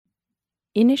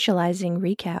Initializing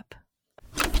recap.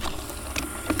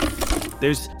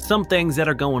 There's some things that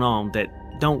are going on that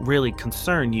don't really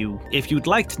concern you. If you'd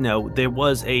like to know, there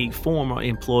was a former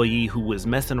employee who was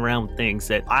messing around with things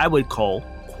that I would call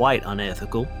quite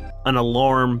unethical. An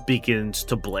alarm begins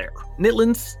to blare.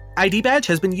 Nitland's ID badge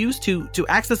has been used to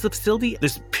access the facility.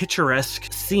 This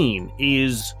picturesque scene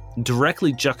is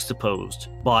directly juxtaposed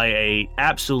by a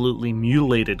absolutely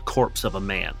mutilated corpse of a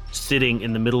man sitting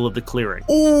in the middle of the clearing.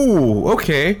 Ooh,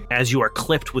 okay. As you are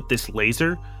clipped with this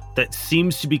laser that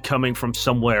seems to be coming from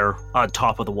somewhere on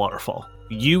top of the waterfall.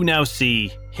 You now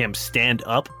see him stand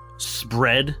up,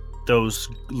 spread those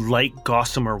light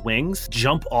gossamer wings,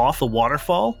 jump off the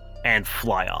waterfall, and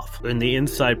fly off. In the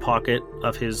inside pocket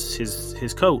of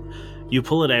his coat, you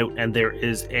pull it out, and there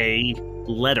is a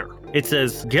letter. It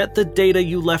says, "Get the data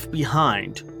you left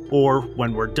behind, or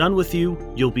when we're done with you,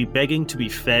 you'll be begging to be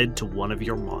fed to one of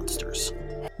your monsters."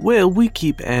 Well, we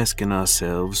keep asking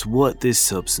ourselves what this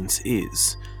substance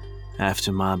is.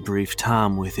 After my brief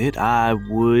time with it, I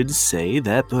would say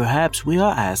that perhaps we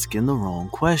are asking the wrong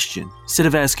question. Instead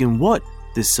of asking what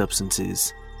this substance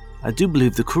is, I do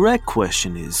believe the correct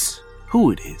question is who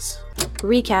it is.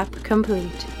 Recap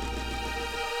complete.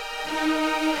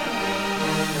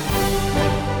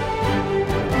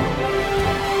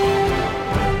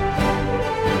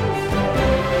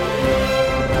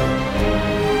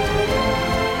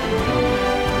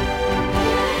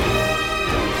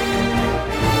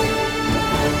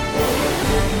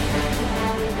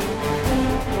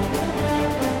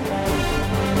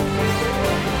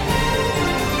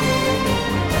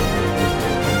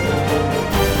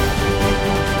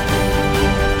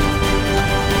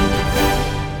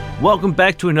 Welcome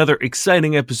back to another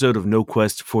exciting episode of No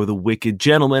Quest for the Wicked.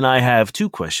 Gentlemen, I have two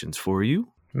questions for you.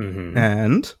 Mm-hmm.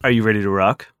 And? Are you ready to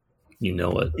rock? You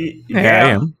know it. Yeah, I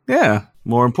am. Yeah.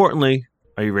 More importantly,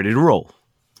 are you ready to roll?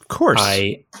 Of course.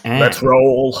 I am. Let's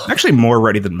roll. I'm actually more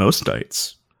ready than most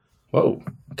nights. Whoa.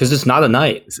 Because it's not a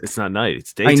night. It's not night,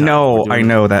 it's daytime. I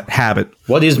know that habit.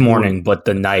 What is morning but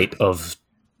the night of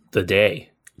the day?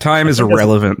 Time is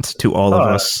irrelevant to all of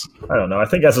us. I don't know. I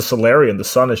think as a Solarian, the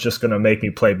sun is just going to make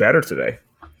me play better today.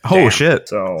 Oh, shit.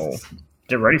 So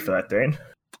get ready for that, Dane.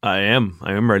 I am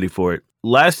ready for it.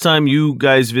 Last time you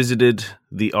guys visited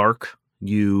the Ark,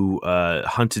 you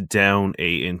hunted down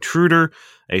a intruder,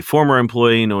 a former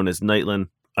employee known as Nightland,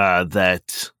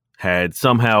 that had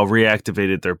somehow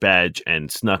reactivated their badge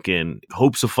and snuck in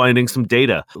hopes of finding some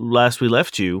data. Last we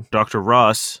left you, Dr.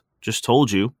 Ross just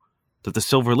told you that the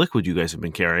silver liquid you guys have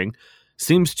been carrying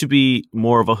seems to be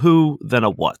more of a who than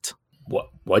a what.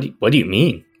 What do you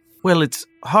mean? Well, it's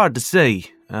hard to say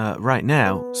right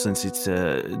now since it's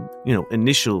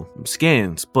initial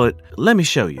scans, but let me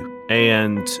show you.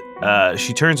 And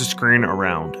she turns the screen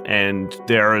around, and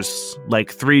there's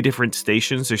like 3 different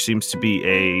stations. There seems to be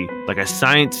a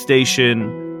science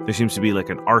station. There seems to be like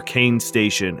an arcane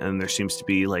station, and there seems to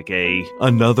be like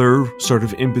another sort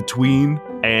of in between.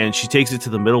 And she takes it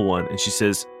to the middle one, and she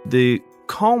says, "The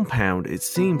compound, it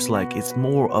seems like it's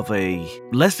more of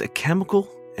less a chemical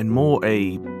and more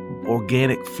a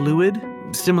organic fluid,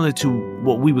 similar to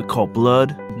what we would call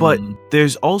blood. But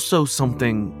there's also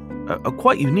something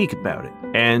quite unique about it."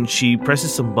 And she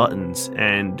presses some buttons,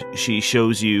 and she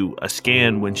shows you a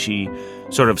scan when she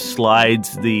sort of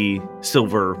slides the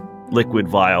silver liquid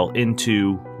vial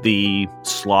into the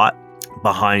slot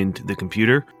behind the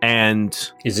computer. And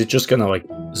is it just gonna like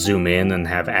zoom in and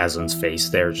have Azen's face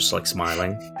there just like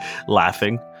smiling?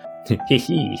 Laughing.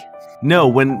 Hee. No,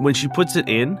 when she puts it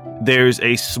in, there's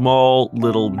a small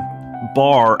little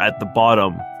bar at the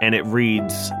bottom, and it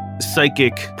reads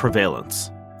psychic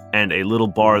prevalence, and a little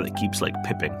bar that keeps like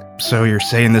pipping. So you're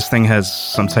saying this thing has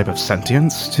some type of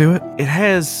sentience to it? It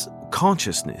has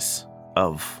consciousness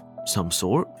of some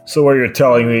sort. So what you're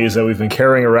telling me is that we've been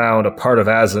carrying around a part of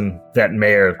Azen that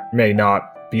may or may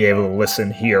not be able to listen,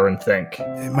 hear, and think.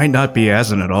 It might not be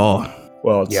Azen at all.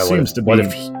 Well, it seems to be. What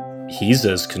if he's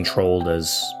as controlled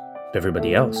as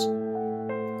everybody else?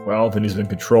 Well, then he's been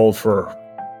controlled for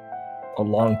a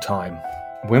long time.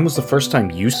 When was the first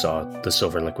time you saw the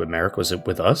silver liquid, Merrick? Was it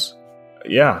with us?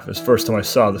 Yeah, it was the first time I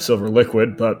saw the silver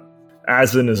liquid, but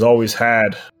Azen has always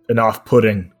had an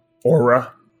off-putting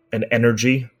aura and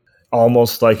energy,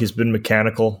 almost like he's been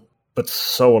mechanical, but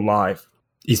so alive.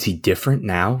 Is he different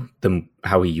now than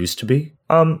how he used to be?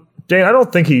 Dane, I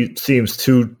don't think he seems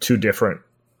too different.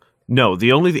 No,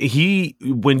 the only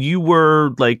when you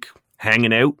were like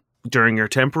hanging out during your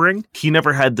tempering, he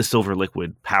never had the silver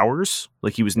liquid powers.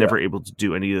 Like he was never able to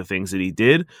do any of the things that he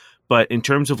did. But in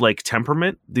terms of like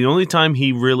temperament, the only time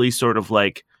he really sort of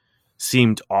like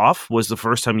seemed off was the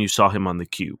first time you saw him on the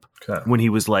cube. Okay. When he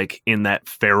was like in that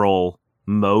feral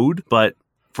mode. But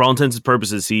for all intents and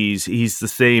purposes, he's the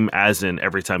same as in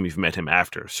every time you've met him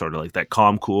after. Sort of like that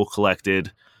calm, cool,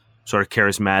 collected, sort of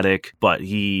charismatic. But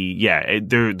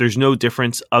there's no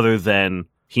difference other than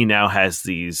he now has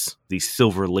these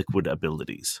silver liquid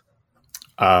abilities.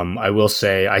 I will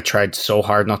say I tried so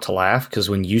hard not to laugh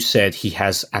because when you said he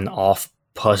has an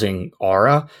off-putting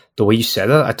aura, the way you said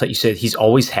it, I thought you said he's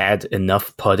always had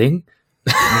enough putting.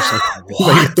 I was like,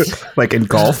 what? Like in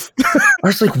golf? I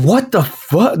was like, what the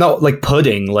fuck? No, like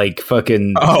pudding, like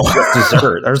fucking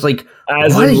dessert. I was like,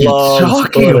 what are you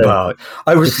talking about?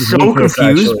 I was so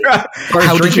confused.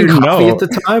 How did you know? At the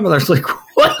time, and I was like,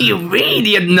 what do you mean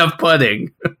he had enough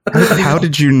pudding? How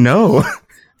did you know?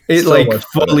 It So like much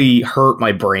fully hurt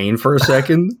my brain for a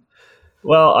second.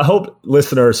 Well, I hope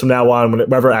listeners from now on,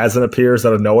 whenever Azin appears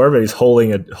out of nowhere, that he's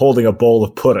holding a bowl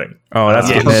of pudding. Oh, that's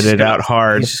getting edited out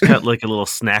hard. He's just got like a little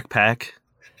snack pack.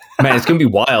 Man, it's going to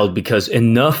be wild because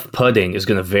enough pudding is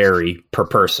going to vary per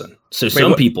person. So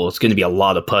some people, it's going to be a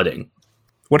lot of pudding.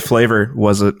 What flavor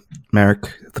was it,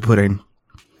 Merrick, the pudding?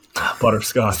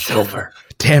 Butterscotch. Silver.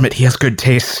 Damn it, he has good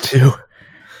taste, too.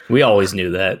 We always knew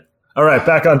that. All right,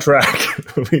 back on track.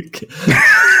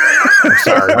 I'm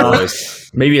sorry,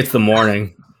 boys. Maybe it's the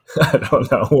morning. I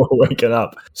don't know. We're waking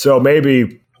up. So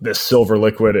maybe this silver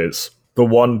liquid is the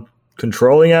one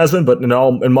controlling Azin, but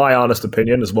in my honest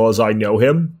opinion, as well as I know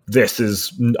him,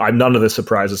 none of this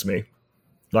surprises me.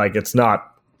 Like, it's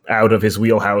not out of his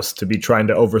wheelhouse to be trying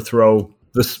to overthrow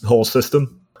this whole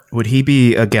system. Would he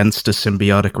be against a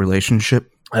symbiotic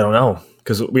relationship? I don't know,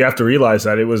 because we have to realize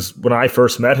that it was when I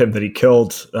first met him that he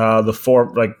killed the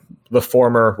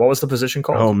former. What was the position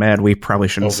called? Oh man, we probably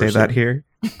shouldn't Overseer. say that here.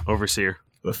 Overseer.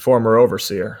 The former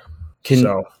overseer.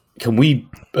 Can we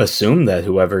assume that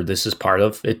whoever this is part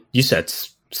of, you said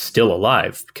it's still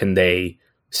alive? Can they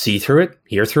see through it,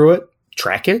 hear through it,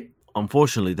 track it?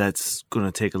 Unfortunately, that's going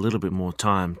to take a little bit more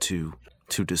time to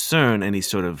discern any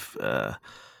sort of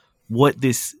what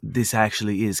this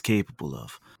actually is capable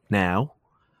of. Now,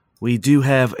 we do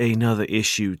have another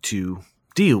issue to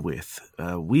deal with.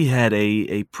 We had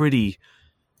a pretty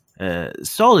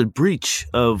solid breach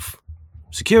of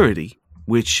security,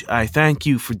 which I thank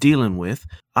you for dealing with.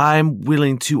 I'm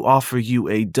willing to offer you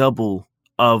a double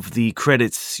of the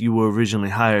credits you were originally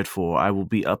hired for. I will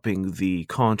be upping the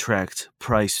contract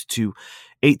price to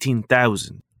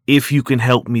 18,000 if you can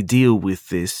help me deal with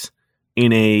this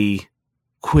in a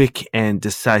quick and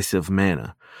decisive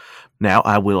manner. Now,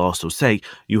 I will also say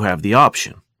you have the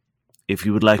option. If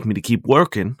you would like me to keep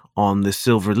working on the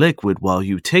silver liquid while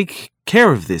you take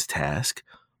care of this task,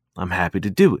 I'm happy to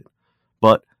do it.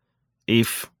 But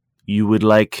if you would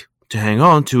like to hang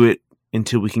on to it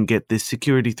until we can get this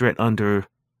security threat under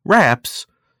wraps,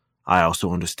 I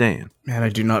also understand. Man, I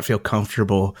do not feel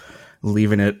comfortable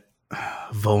leaving it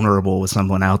vulnerable with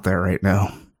someone out there right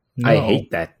now. I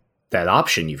hate that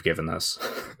option you've given us.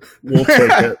 We'll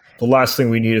take it. The last thing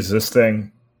we need is this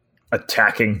thing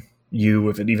attacking you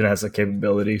if it even has the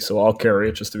capability, so I'll carry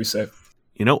it just to be safe.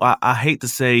 You know, I hate to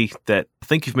say that I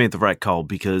think you've made the right call,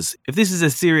 because if this is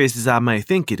as serious as I may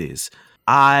think it is,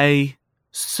 I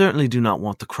certainly do not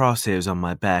want the crosshairs on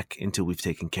my back until we've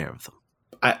taken care of them.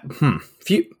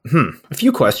 A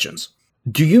few questions.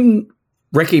 Do you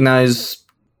recognize,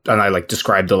 and I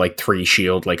describe the 3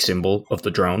 shield symbol of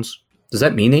the drones? Does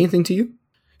that mean anything to you?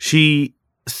 She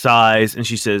sighs and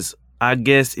she says, I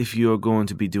guess if you're going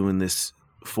to be doing this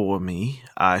for me,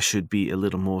 I should be a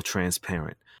little more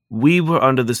transparent. We were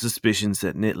under the suspicions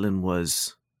that Nitlin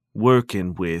was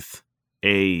working with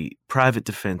a private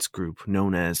defense group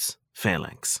known as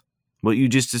Phalanx. What you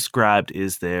just described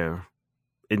is their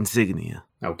insignia.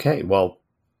 Okay, well,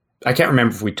 I can't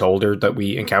remember if we told her that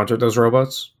we encountered those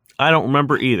robots. I don't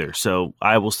remember either, so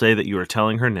I will say that you are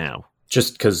telling her now.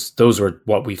 Just because those were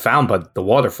what we found by the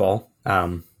waterfall,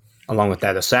 along with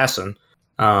that assassin.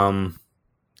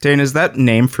 Dane, is that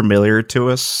name familiar to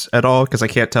us at all? Because I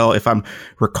can't tell if I'm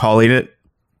recalling it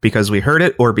because we heard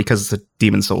it or because it's a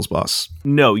Demon Souls boss.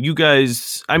 No, you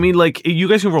guys, you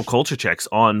guys can roll culture checks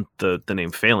on the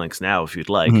name Phalanx now if you'd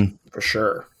like. Mm-hmm. For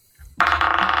sure.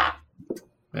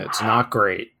 It's not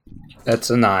great. That's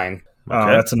a 9.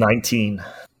 Okay. That's a 19.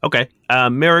 Okay.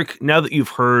 Merrick, now that you've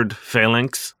heard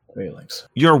Phalanx,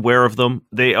 you're aware of them.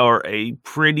 They are a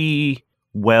pretty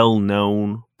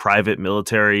well-known private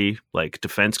military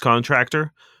defense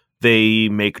contractor. They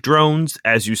make drones,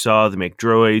 as you saw. They make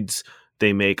droids.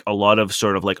 They make a lot of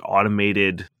sort of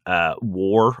automated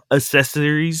war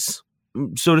accessories,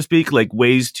 so to speak,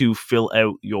 ways to fill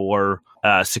out your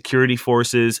security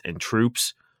forces and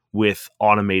troops with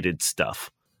automated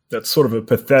stuff. That's sort of a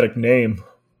pathetic name.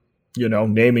 You know,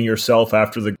 naming yourself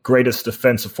after the greatest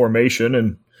defensive formation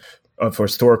and of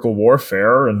historical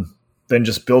warfare, and then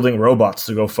just building robots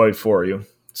to go fight for you.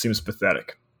 Seems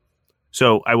pathetic.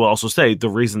 So I will also say the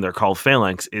reason they're called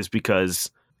Phalanx is because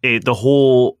the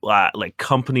whole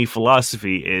company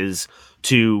philosophy is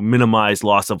to minimize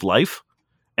loss of life,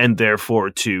 and therefore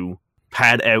to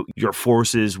pad out your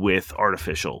forces with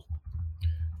artificial.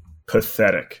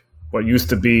 Pathetic. What used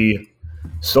to be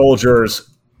soldiers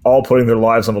all putting their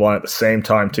lives on the line at the same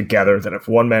time together, that if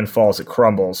one man falls, it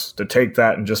crumbles. To take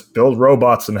that and just build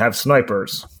robots and have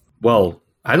snipers. Well,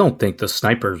 I don't think the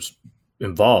sniper's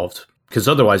involved, because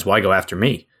otherwise why go after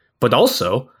me? But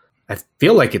also, I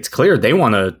feel like it's clear they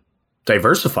want to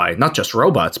diversify, not just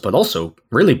robots, but also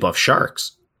really buff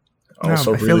sharks.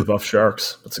 Also really buff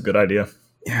sharks. That's a good idea.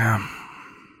 Yeah.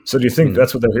 So do you think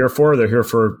that's what they're here for? They're here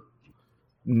for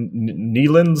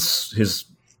Neelan's, his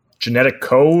genetic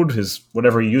code, his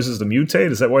whatever he uses to mutate?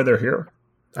 Is that why they're here?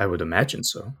 I would imagine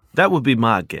so. That would be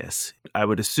my guess. I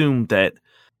would assume that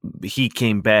he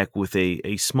came back with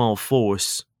a small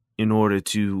force in order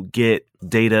to get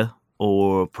data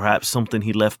or perhaps something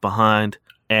he left behind,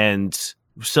 and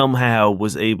somehow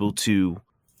was able to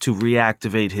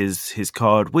reactivate his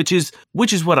card, which is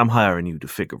what I'm hiring you to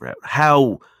figure out.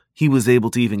 How he was able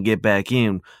to even get back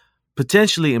in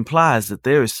potentially implies that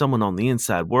there is someone on the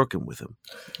inside working with him.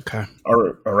 Okay.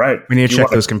 All right. We need to check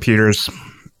those computers.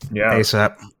 Yeah.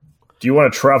 ASAP. Do you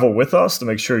want to travel with us to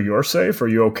make sure you're safe, or are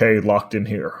you okay locked in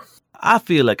here? I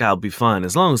feel like I'll be fine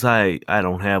as long as I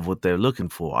don't have what they're looking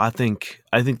for. I think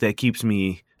that keeps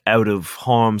me out of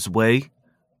harm's way.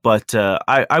 But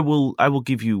I will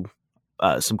give you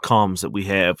some comms that we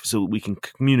have so we can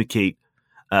communicate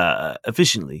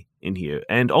efficiently in here.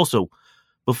 And also,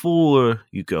 before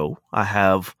you go, I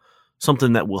have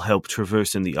something that will help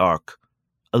traversing the Ark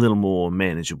a little more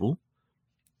manageable.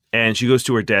 And she goes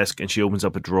to her desk and she opens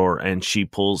up a drawer and she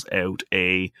pulls out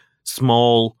a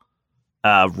small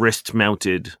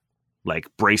wrist-mounted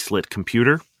bracelet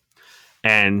computer.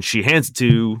 And she hands it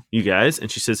to you guys and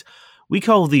she says, "We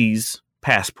call these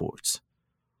passports.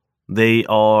 They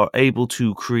are able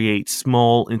to create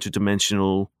small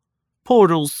interdimensional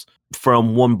portals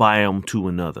from one biome to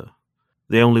another.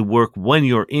 They only work when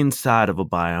you're inside of a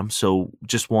biome, so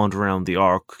just wander around the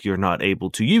Ark, you're not able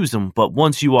to use them. But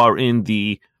once you are in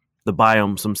the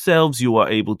biomes themselves, you are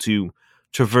able to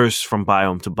traverse from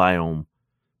biome to biome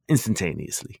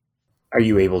instantaneously." Are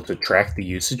you able to track the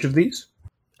usage of these?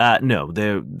 No,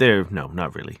 they're no,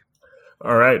 not really.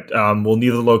 All right. We'll need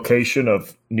the location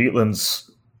of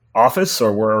Neatland's office,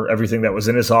 or where everything that was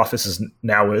in his office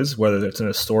now is, whether it's in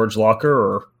a storage locker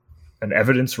or an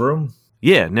evidence room.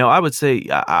 Yeah, now I would say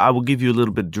I will give you a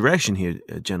little bit of direction here,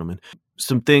 gentlemen.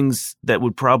 Some things that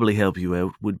would probably help you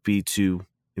out would be to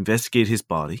investigate his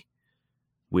body,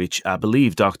 which I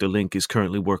believe Dr. Link is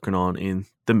currently working on in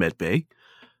the med bay.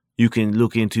 You can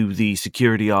look into the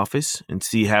security office and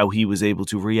see how he was able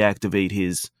to reactivate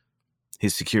his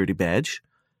security badge.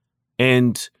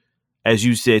 And as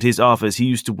you said, his office, he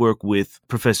used to work with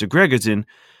Professor Gregerson,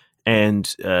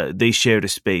 and they shared a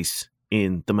space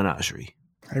in the Menagerie.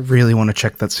 I really want to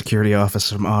check that security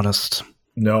office, if I'm honest.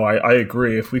 No, I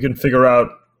agree. If we can figure out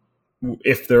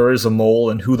if there is a mole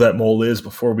and who that mole is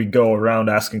before we go around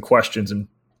asking questions and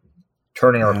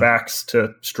turning our backs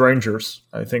to strangers,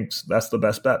 I think that's the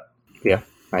best bet. Yeah,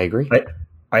 I agree.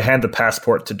 I hand the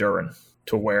passport to Durin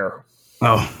to wear.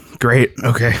 Oh, great.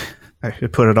 Okay. I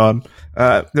should put it on.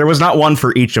 There was not one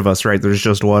for each of us, right? There's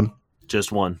just one.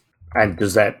 Just one. And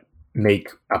does that make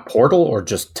a portal or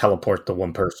just teleport to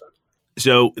one person?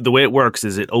 So the way it works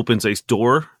is it opens a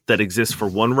door that exists for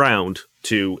one round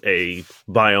to a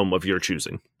biome of your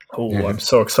choosing. Oh, I'm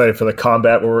so excited for the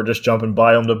combat where we're just jumping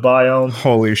biome to biome.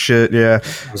 Holy shit, yeah.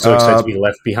 I'm so excited to be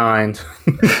left behind.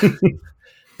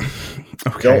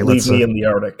 Okay, Don't leave me in the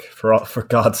Arctic, for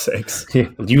God's sakes. Yeah.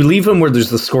 You leave him where there's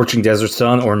the scorching desert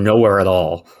sun or nowhere at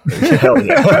all. Hell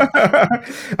yeah.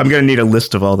 I'm going to need a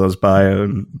list of all those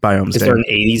biomes. Is there an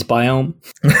 80s biome?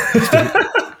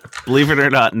 Believe it or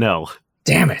not, no.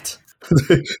 Damn it.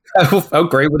 How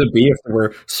great would it be if there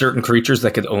were certain creatures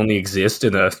that could only exist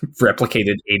in a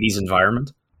replicated 80s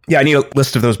environment? Yeah, I need a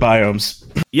list of those biomes.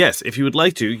 Yes, if you would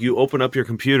like to, you open up your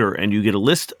computer and you get a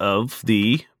list of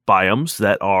the biomes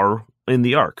that are in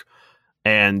the Ark.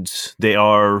 And they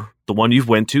are the one you've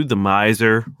went to, the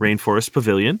Miser Rainforest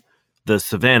Pavilion, the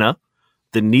Savannah,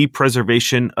 the Knee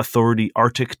Preservation Authority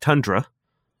Arctic Tundra,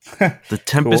 the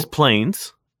Tempest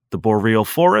Plains, the Boreal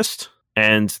Forest,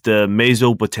 and the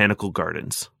Meso Botanical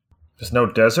Gardens. There's no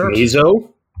desert?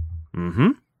 Meso?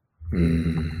 Mm-hmm.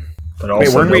 But Wait,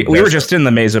 also weren't we no were desert. just in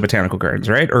the Maze of Botanical Gardens,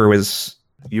 right? Or was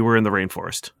You were in the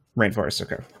rainforest. Rainforest?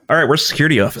 Okay. All right, where's the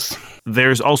security office?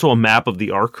 There's also a map of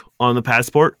the Ark on the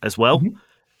passport as well, Mhm.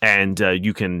 and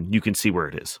you can see where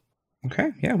it is.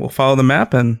 Okay, yeah, we'll follow the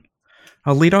map and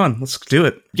I'll lead on. Let's do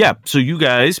it. Yeah, so you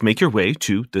guys make your way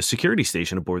to the security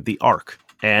station aboard the Ark.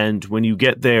 And when you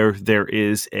get there, there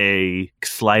is a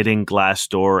sliding glass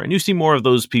door, and you see more of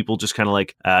those people just kind of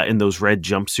like in those red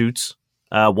jumpsuits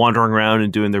wandering around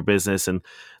and doing their business. And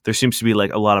there seems to be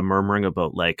like a lot of murmuring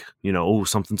about like, oh,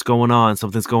 something's going on,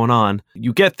 something's going on.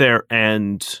 You get there,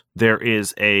 and there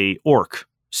is a orc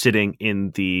sitting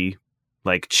in the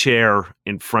like chair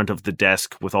in front of the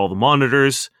desk with all the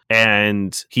monitors,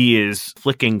 and he is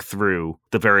flicking through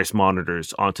the various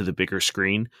monitors onto the bigger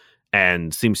screen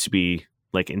and seems to be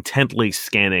like intently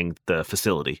scanning the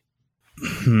facility.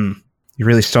 You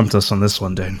really stumped us on this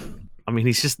one, Dane. I mean,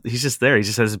 he's just there. He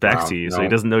just has his back Wow, to you, so no. he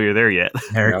doesn't know you're there yet.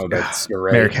 Merrick, No, you're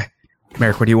right.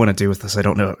 Merrick, what do you want to do with this? I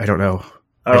don't know. I don't know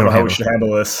how handle- we should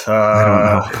handle this.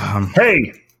 I don't know.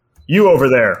 Hey, you over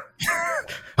there.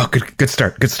 Oh, good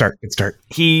start.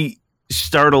 He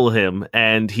startle him,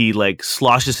 and he like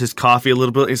sloshes his coffee a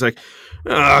little bit. He's like,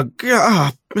 "Oh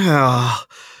God!"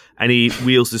 And he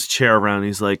wheels his chair around. And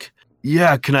he's like,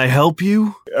 "Yeah, can I help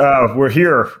you?" We're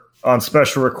here on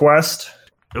special request.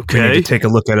 We need Okay. to take a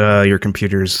look at your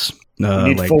computers.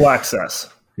 We need full access.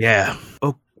 Yeah.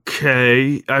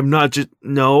 Okay. I'm not just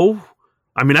no.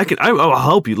 I mean, I'll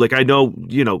help you. Like I know,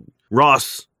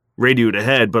 Ross radioed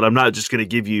ahead, but I'm not just going to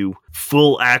give you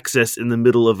full access in the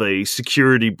middle of a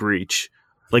security breach.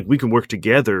 Like we can work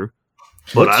together,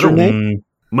 but What's I your don't. name?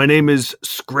 My name is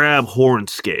Scrab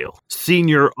Hornscale,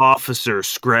 Senior Officer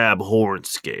Scrab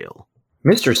Hornscale.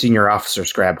 Mr. Senior Officer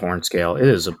Scrab Hornscale, it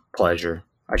is a pleasure.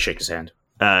 I shake his hand.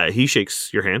 He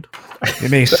shakes your hand.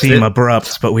 It may seem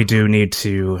abrupt, but we do need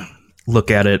to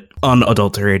look at it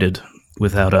unadulterated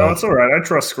without No, it's all right. I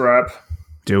trust Scrap.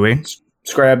 Do we?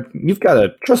 Scrab, you've got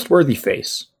a trustworthy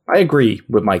face. I agree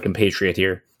with my compatriot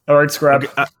here. All right, Scrap.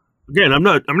 Okay, again, I'm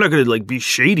not going to like be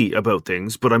shady about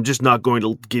things, but I'm just not going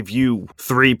to give you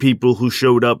 3 people who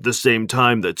showed up the same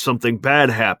time that something bad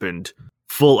happened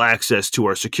full access to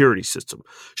our security system.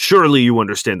 Surely you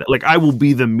understand that. Like I will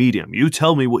be the medium. You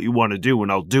tell me what you want to do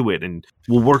and I'll do it and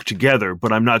we'll work together,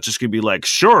 but I'm not just going to be like,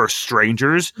 "Sure,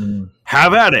 strangers,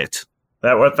 have at it."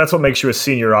 That's what makes you a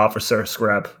senior officer,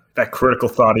 Scrap. That critical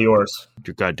thought of yours.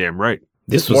 You're goddamn right.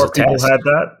 This was More a people test. had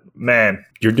that. Man,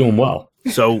 You're doing well.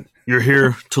 So you're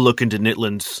here to look into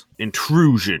Nitland's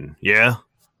intrusion, yeah?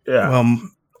 yeah.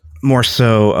 More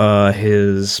so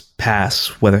his pass,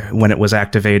 when it was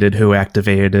activated, who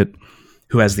activated it,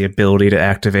 who has the ability to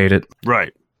activate it.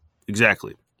 Right.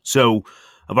 Exactly. So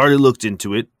I've already looked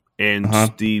into it, and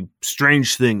the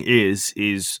strange thing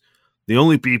is the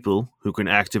only people who can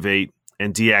activate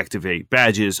and deactivate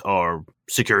badges are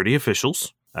security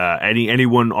officials.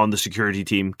 Anyone on the security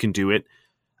team can do it.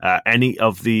 Any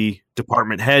of the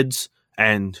department heads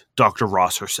and Dr.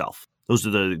 Ross herself. Those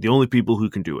are the only people who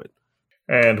can do it.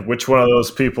 And which one of those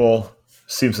people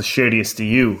seems the shadiest to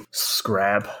you,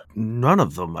 Scrab? None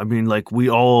of them. I mean, like, we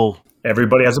all...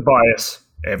 Everybody has a bias.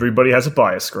 Everybody has a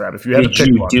bias, Scrab. If you had to Did pick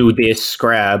you one, do this,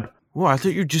 Scrab? Well, I thought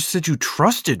you just said you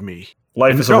trusted me.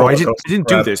 life is a No, roller I coaster, didn't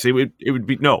do Scrab. this. It would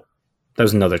be... No. That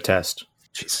was another test.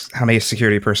 Jeez, how many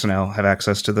security personnel have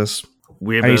access to this?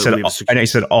 We have, I know you a, said we have, a all, secu- I know you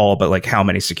said all, but like how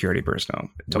many security personnel?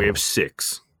 we total? have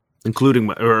 6. Including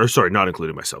my... Or, sorry, not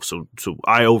including myself. So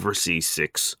I oversee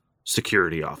 6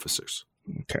 security officers.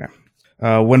 Okay.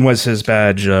 When was his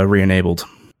badge re-enabled?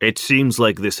 It seems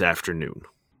like this afternoon.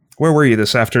 Where were you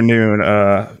this afternoon,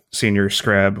 Senior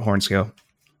Scrab Hornscale?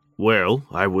 Well,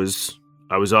 I was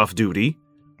off duty,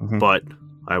 Mhm. but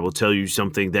I will tell you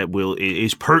something that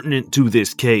is pertinent to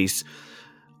this case.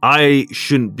 I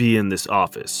shouldn't be in this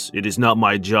office. It is not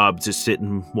my job to sit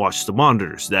and watch the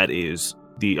monitors. That is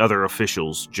the other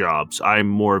officials' jobs. I'm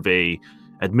more of a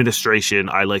administration.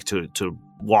 I like to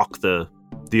walk the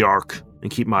Ark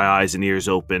and keep my eyes and ears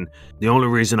open. The only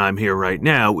reason I'm here right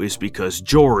now is because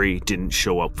Jory didn't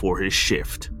show up for his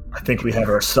shift. I think we have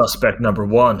our suspect number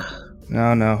 1.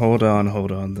 No, hold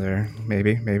on there.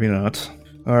 Maybe not.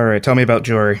 All right, tell me about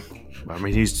Jory. I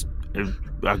mean, he's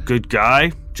a good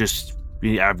guy.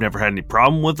 I've never had any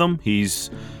problem with him. He's,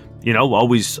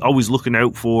 always looking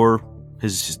out for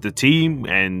the team,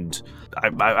 and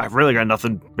I've really got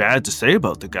nothing bad to say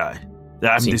about the guy.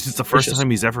 I mean, this is the first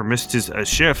time he's ever missed his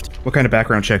shift. What kind of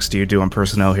background checks do you do on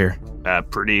personnel here?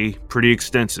 Pretty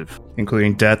extensive.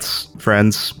 Including debts,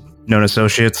 friends, known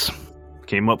associates?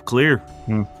 Came up clear.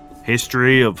 Hmm.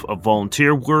 History of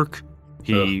volunteer work.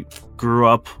 He grew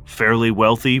up fairly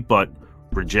wealthy, but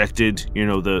rejected,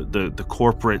 the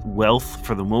corporate wealth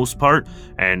for the most part,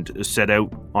 and set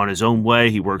out on his own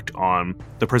way. He worked on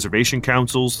the preservation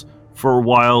councils for a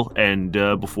while, and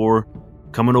before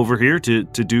coming over here to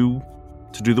do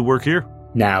the work here.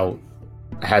 Now,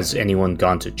 has anyone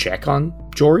gone to check on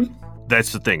Jory?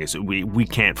 That's the thing, is we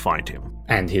can't find him.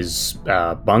 And his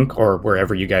bunk, or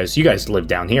wherever you guys live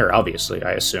down here, obviously,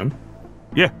 I assume.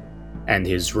 Yeah. And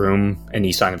his room,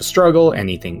 any sign of a struggle,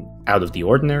 anything out of the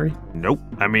ordinary? Nope.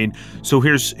 I mean, so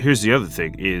here's the other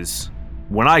thing is,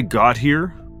 when I got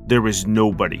here, there was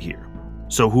nobody here.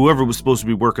 So whoever was supposed to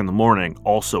be working in the morning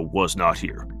also was not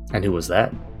here. And who was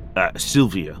that?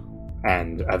 Sylvia.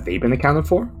 And have they been accounted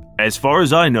for? As far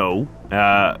as I know,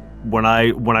 when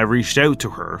I reached out to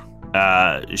her,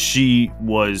 she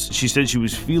said she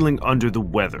was feeling under the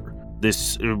weather.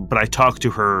 But I talked to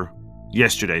her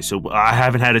yesterday, so I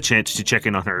haven't had a chance to check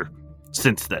in on her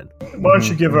since then. Why don't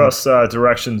you give us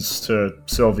directions to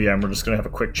Sylvia, and we're just going to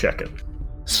have a quick check-in.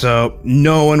 So,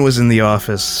 no one was in the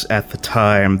office at the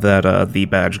time that the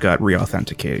badge got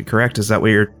re-authenticated, correct? Is that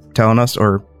what you're telling us,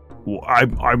 or...? Well,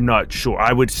 I'm not sure.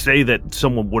 I would say that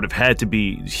someone would have had to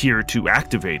be here to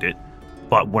activate it,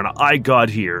 but when I got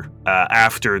here,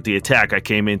 after the attack, I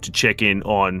came in to check in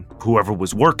on whoever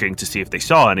was working to see if they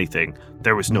saw anything.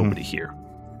 There was nobody here.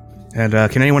 And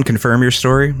can anyone confirm your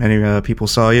story? Any people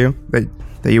saw you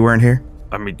that you weren't here?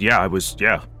 I mean, I was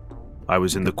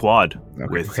in the quad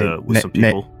with some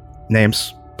people.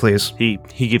 Names, please.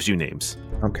 He gives you names.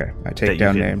 Okay, I take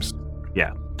down names.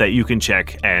 Yeah, that you can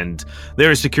check, and there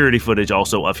is security footage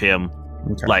also of him,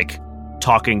 like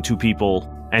talking to people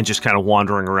and just kind of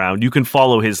wandering around. You can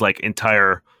follow his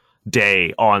entire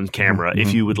day on camera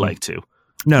if you would like to.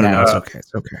 No, it's okay.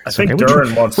 It's okay. I think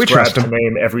Durin wants Scrap to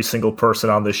name every single person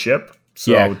on the ship.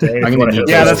 So yeah,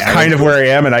 that's kind of where I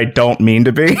am, and I don't mean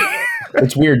to be.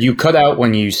 It's weird. You cut out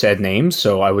when you said names,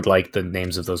 so I would like the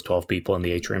names of those 12 people in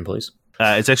the atrium, please.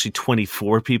 It's actually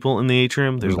 24 people in the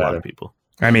atrium. There's a lot of people.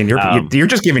 I mean, you're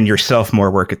just giving yourself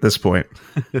more work at this point.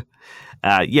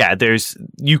 There's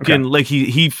he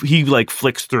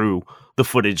flicks through the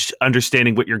footage,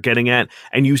 understanding what you're getting at,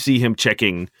 and you see him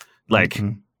checking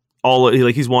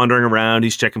he's wandering around,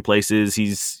 he's checking places,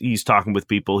 he's talking with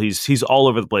people, he's all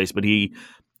over the place, but he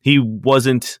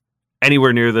wasn't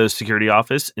anywhere near the security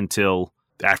office until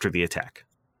after the attack.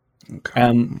 Okay.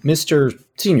 Mr.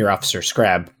 Senior Officer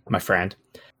Scrab, my friend.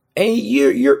 Hey,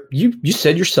 you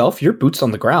said yourself, you're boots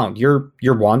on the ground. You're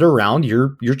wander around,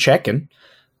 you're checking.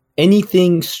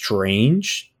 Anything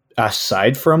strange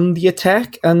aside from the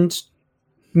attack and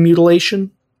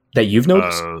mutilation that you've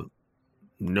noticed?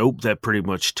 Nope, that pretty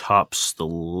much tops the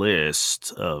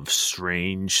list of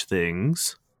strange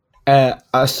things.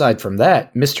 Aside from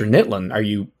that, Mr. Nitlin, are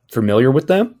you familiar with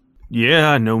them?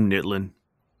 Yeah, I know Nitlin.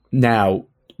 Now,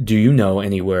 do you know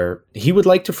anywhere he would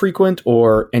like to frequent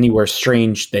or anywhere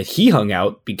strange that he hung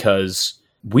out? Because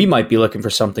we might be looking for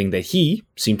something that he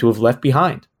seemed to have left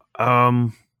behind.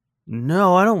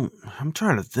 No, I don't. I'm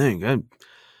trying to think.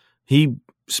 He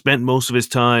spent most of his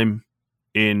time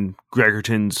in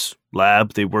Gregerton's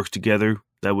lab. They worked together.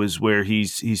 That was where he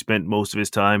spent most of his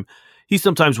time. He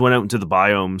sometimes went out into the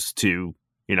biomes to,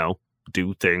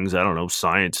 do things. I don't know,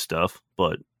 science stuff.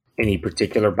 But any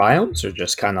particular biomes, or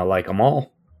just kind of like them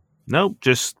all? Nope,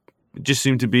 just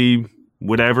seemed to be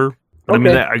whatever. But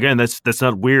Okay. I mean, that's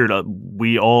not weird.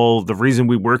 The reason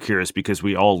we work here is because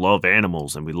we all love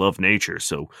animals and we love nature.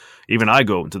 So even I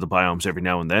go into the biomes every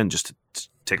now and then just to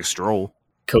take a stroll.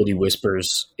 Cody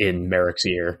whispers in Merrick's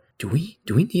ear, Do we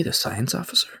need a science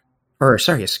officer? Or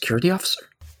sorry, a security officer?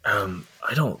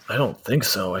 I don't think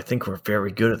so. I think we're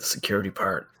very good at the security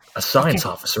part. A science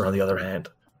officer, on the other hand.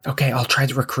 Okay, I'll try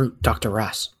to recruit Dr.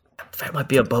 Ross. That might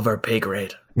be above our pay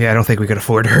grade. Yeah, I don't think we could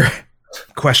afford her.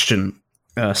 Question.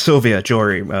 Sylvia,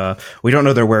 Jory, we don't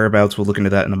know their whereabouts. We'll look into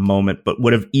that in a moment. But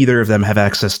would either of them have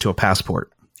access to a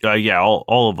passport? Yeah,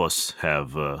 all of us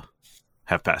have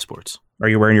passports. Are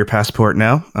you wearing your passport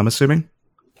now, I'm assuming?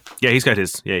 Yeah, he's got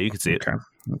his. Yeah, you can see it.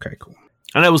 Okay, cool.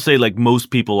 And I will say,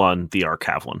 most people on the Ark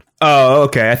have one. Oh,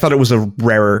 okay. I thought it was a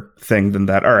rarer thing than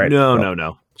that. All right.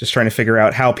 No. Just trying to figure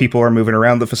out how people are moving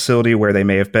around the facility, where they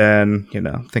may have been,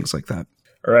 things like that.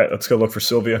 All right, let's go look for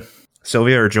Sylvia.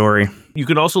 Sylvia or Jory? You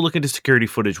could also look into security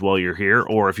footage while you're here,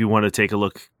 or if you want to take a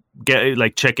look,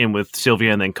 check in with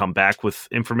Sylvia and then come back with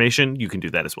information, you can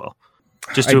do that as well.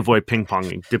 Just to avoid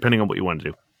ping-ponging, depending on what you want to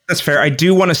do. That's fair. I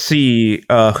do want to see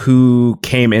who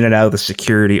came in and out of the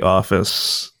security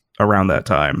office around that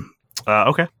time.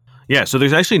 Okay. Yeah, so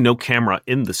there's actually no camera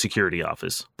in the security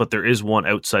office, but there is one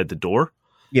outside the door.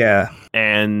 Yeah.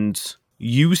 And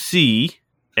you see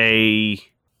a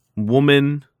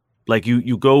woman Like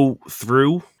you go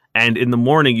through, and in the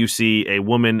morning you see a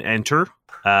woman enter.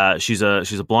 She's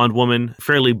a blonde woman,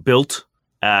 fairly built.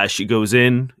 She goes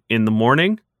in the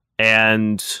morning,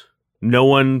 and no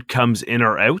one comes in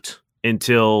or out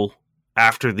until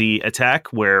after the attack,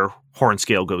 where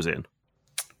Hornscale goes in.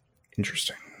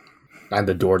 Interesting. And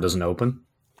the door doesn't open?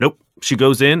 Nope. She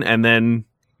goes in, and then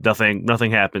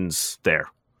nothing happens there.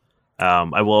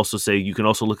 I will also say you can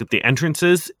also look at the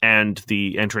entrances and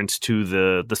the entrance to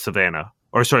the savannah,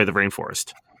 or sorry, the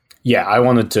rainforest. Yeah, I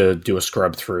wanted to do a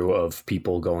scrub through of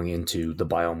people going into the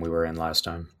biome we were in last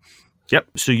time. Yep.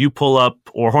 So you pull up,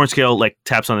 or Hornscale like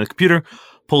taps on the computer,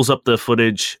 pulls up the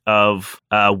footage of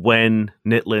when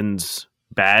Nitlin's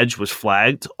badge was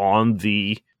flagged on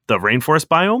the rainforest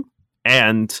biome,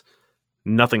 and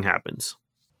nothing happens.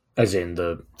 As in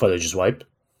the footage is wiped?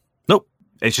 Nope.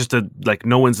 It's just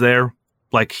no one's there.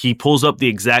 Like, he pulls up the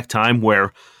exact time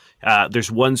where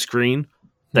there's one screen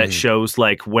that shows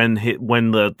like when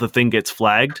the thing gets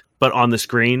flagged, but on the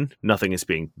screen nothing is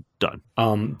being done.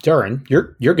 Darren,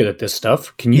 you're good at this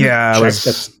stuff. Can you check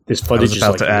that this footage is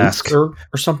like leaked or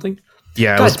something?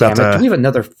 Yeah, God I was about damn it. to. Do we have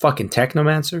another fucking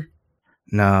technomancer?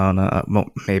 No, well,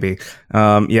 maybe.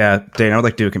 Yeah, Dane, I would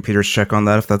like to do a computer's check on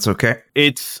that if that's okay.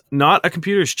 It's not a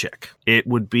computer's check. It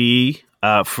would be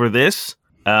for this.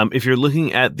 If you're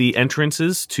looking at the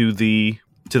entrances to the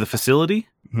facility,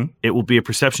 it will be a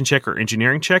perception check or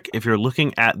engineering check. If you're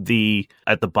looking at the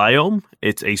biome,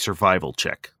 it's a survival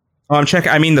check. Oh, I'm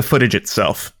checking. I mean, the footage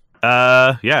itself.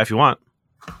 Yeah, if you want.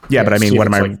 Yeah, but I mean, what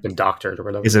am I? Like been doctored or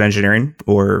whatever. Is it engineering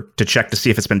or to check to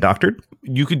see if it's been doctored?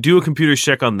 You could do a computer's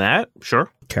check on that.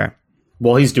 Sure. Okay.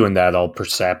 While he's doing that, I'll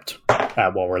percept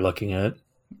at what we're looking at.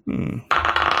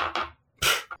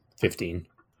 15.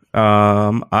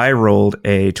 I rolled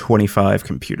a 25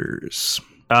 computers.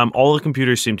 All the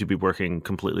computers seem to be working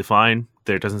completely fine.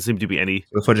 There doesn't seem to be any.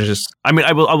 The footage is. I mean,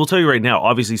 I will tell you right now.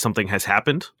 Obviously, something has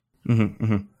happened.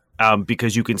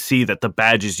 Because you can see that the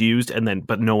badge is used,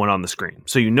 but no one on the screen.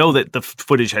 So you know that the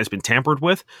footage has been tampered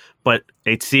with, but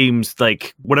it seems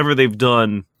like whatever they've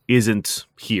done isn't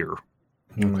here.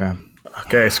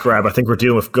 Okay, Scrab, I think we're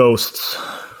dealing with ghosts.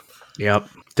 Yep,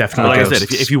 definitely. Like ghosts. I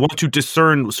said, if you want to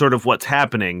discern sort of what's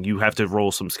happening, you have to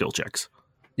roll some skill checks.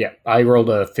 Yeah, I rolled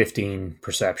a 15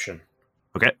 perception.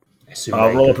 Okay.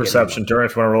 I'll roll a perception. Darren,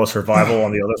 if you want to roll a survival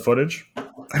on the other footage.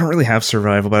 I don't really have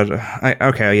survival, but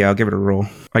I'll give it a roll.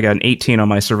 I got an 18 on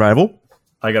my survival.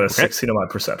 I got a 16 on my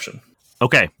perception.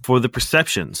 Okay, for the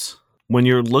perceptions, when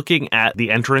you're looking at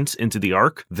the entrance into the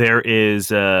Ark, there is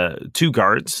 2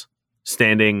 guards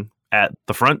standing at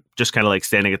the front, just kind of like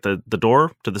standing at the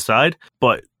door to the side.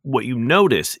 But what you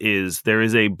notice is there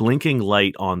is a blinking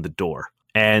light on the door,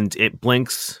 and it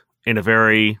blinks in a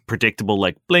very predictable,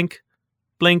 like blink,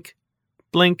 blink,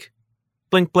 blink,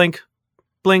 blink, blink,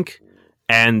 blink.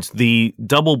 And the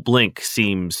double blink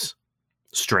seems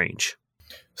strange.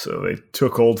 So they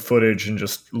took old footage and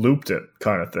just looped it,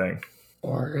 kind of thing.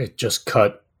 Or it just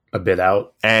cut a bit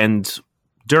out. And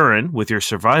Durin, with your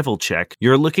survival check,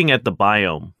 you're looking at the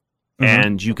biome,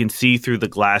 and you can see through the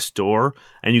glass door,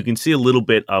 and you can see a little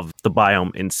bit of the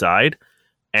biome inside,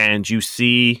 and you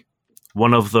see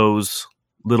one of those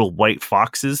little white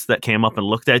foxes that came up and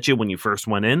looked at you when you first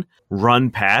went in,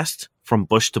 run past from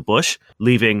bush to bush,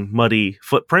 leaving muddy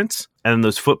footprints, and then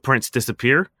those footprints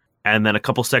disappear, and then a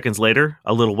couple seconds later,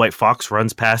 a little white fox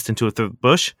runs past into a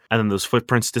bush, and then those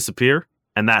footprints disappear,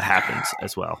 and that happens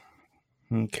as well.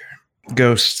 Okay.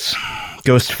 Ghosts.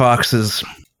 Ghost foxes.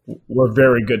 We're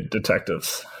very good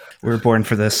detectives. We were born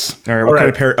for this. All right, what kind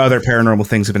of other paranormal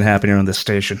things have been happening on this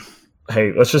station?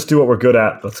 Hey, let's just do what we're good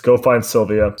at. Let's go find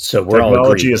Sylvia. So we're all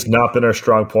Technology agreed. has not been our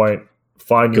strong point.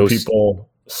 Finding people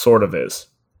sort of is.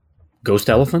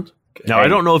 Ghost elephant? Now, I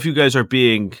don't know if you guys are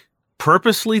being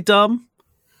purposely dumb,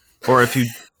 or if you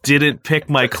didn't pick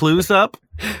my clues up.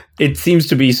 It seems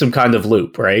to be some kind of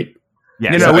loop, right?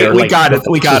 Yeah, we got it.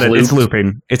 We got it. It's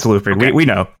looping. It's looping. Okay. We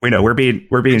know. We're being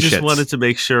I just shits. wanted to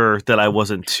make sure that I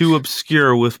wasn't too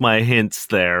obscure with my hints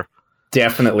there.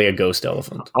 Definitely a ghost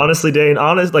elephant. Honestly, Dane,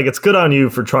 it's good on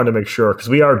you for trying to make sure, because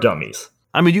we are dummies.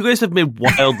 I mean, you guys have made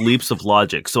wild leaps of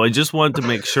logic, so I just wanted to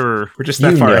make sure. We're just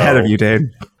that far ahead of you, Dave.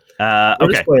 We're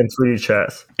Okay, just playing 3D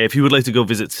chess. if you would like to go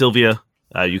visit Sylvia,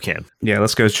 you can. Yeah,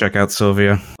 let's go check out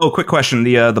Sylvia. Oh, quick question.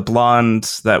 The blonde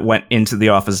that went into the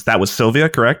office, that was Sylvia,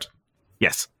 correct?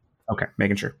 Yes. Okay,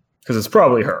 making sure. Because it's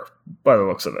probably her, by the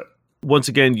looks of it. Once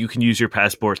again, you can use your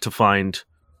passport to find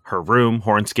her room.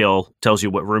 Hornscale tells you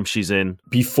what room she's in.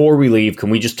 Before we leave, can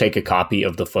we just take a copy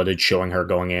of the footage showing her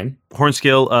going in?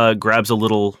 Hornscale grabs a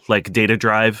little data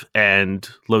drive and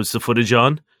loads the footage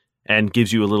on, and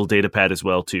gives you a little data pad as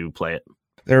well to play it.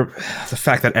 The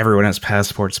fact that everyone has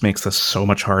passports makes this so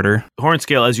much harder.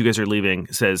 Hornscale, as you guys are leaving,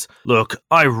 says, "Look,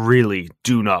 I really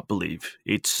do not believe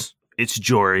it's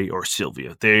Jory or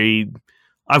Sylvia.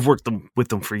 I've worked with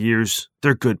them for years.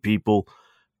 They're good people,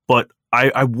 but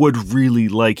I would really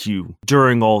like you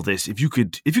during all this. If you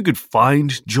could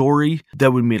find Jory,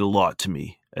 that would mean a lot to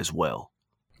me as well."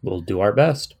 We'll do our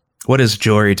best. What is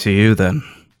Jory to you then?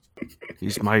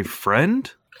 He's my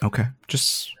friend. Okay,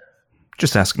 just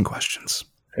asking questions.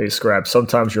 Hey, Scrap,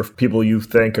 sometimes your people you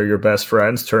think are your best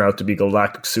friends turn out to be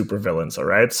galactic supervillains, all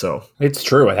right? So It's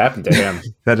true. It happened to him.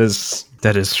 That is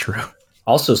true.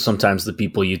 Also, sometimes the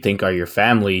people you think are your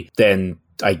family then,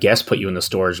 I guess, put you in the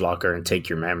storage locker and take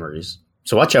your memories.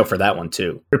 So watch out for that one,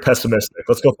 too. you're pessimistic.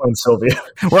 Let's go find Sylvia.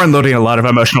 We're unloading a lot of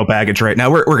emotional baggage right now.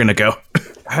 We're gonna go.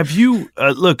 Have you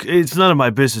look? It's none of my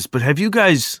business, but have you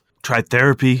guys tried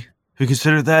therapy? Have you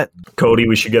considered that? Cody,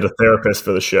 we should get a therapist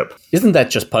for the ship. Isn't that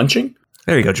just punching?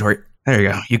 There you go, Jory. There you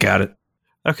go. You got it.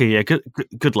 Okay, yeah.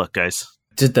 Good luck, guys.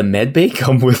 Did the med bay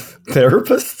come with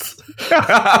therapists?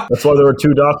 That's why there were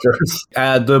 2 doctors.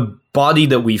 The body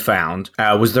that we found,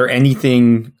 was there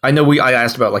anything... I know I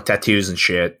asked about like tattoos and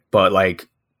shit, but like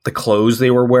the clothes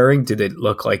they were wearing, did it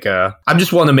look like a... I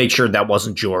just want to make sure that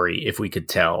wasn't Jory, if we could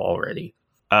tell already.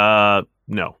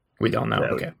 No. We don't know.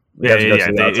 Yeah. Okay. Yeah.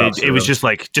 It It was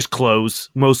just clothes.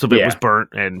 Most of it Yeah. was burnt,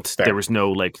 and Fair. there was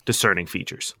no like discerning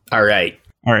features. All right.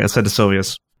 All right, let's head to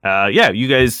Sylvia's. Yeah, you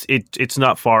guys. It's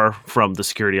not far from the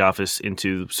security office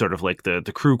into sort of like the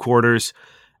crew quarters,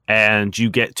 and you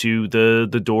get to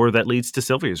the door that leads to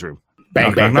Sylvia's room. Bang,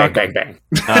 Knock, bang, knock, bang, bang,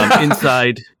 bang.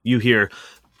 Inside, you hear,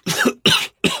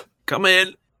 "Come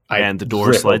in," and the door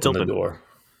rip slides open. The door.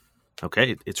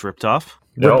 Okay, it's ripped off.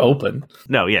 No. Rip open.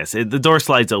 No, yes, the door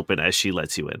slides open as she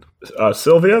lets you in.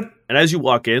 Sylvia? And as you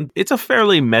walk in, it's a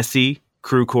fairly messy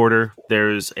crew quarter.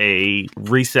 There's a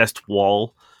recessed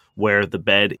wall where the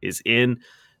bed is in,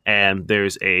 and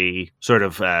there's a sort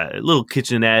of little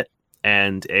kitchenette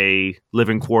and a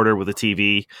living quarter with a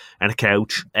TV and a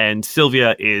couch. And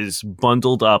Sylvia is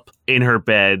bundled up in her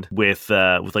bed with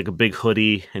like a big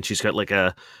hoodie, and she's got like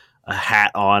a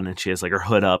hat on, and she has like her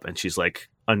hood up, and she's like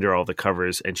under all the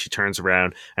covers, and she turns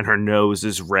around and her nose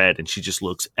is red, and she just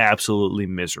looks absolutely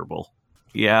miserable.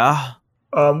 Yeah.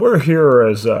 We're here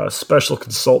as special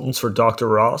consultants for Dr.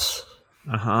 Ross.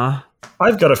 Uh-huh.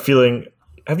 I've got a feeling...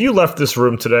 Have you left this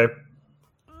room today?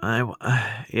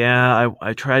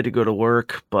 I tried to go to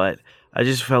work, but I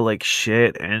just felt like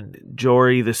shit, and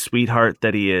Jory, the sweetheart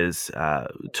that he is,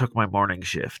 took my morning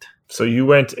shift. So you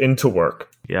went into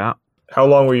work. Yeah. How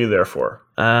long were you there for?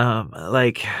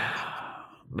 Like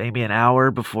maybe an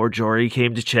hour before Jory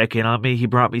came to check in on me. He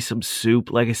brought me some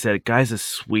soup. Like I said, guy's a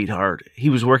sweetheart. He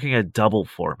was working a double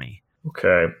for me.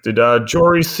 Okay. Did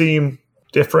Jory seem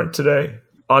different today?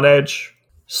 On edge?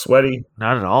 Sweaty?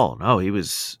 Not at all. No, he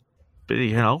was,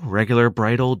 regular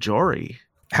bright old Jory.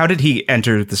 How did he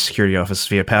enter the security office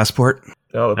via passport?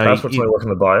 No, the No, passport's only working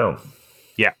the biome.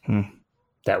 Yeah.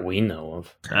 That we know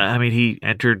of. I mean, he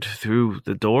entered through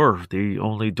the door, the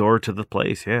only door to the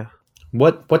place, yeah.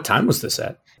 What time was this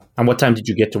at? And what time did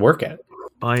you get to work at?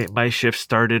 My shift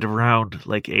started around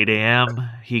like 8 a.m.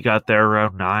 He got there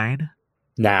around 9.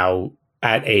 Now,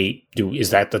 at 8,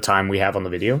 is that the time we have on the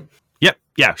video? Yep.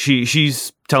 Yeah,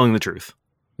 she's telling the truth.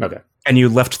 Okay. And you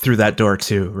left through that door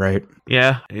too, right?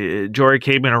 Yeah, Jory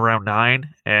came in around 9,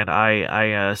 and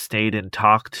I stayed and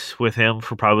talked with him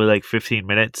for probably like 15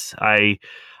 minutes. I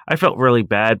felt really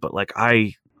bad, but like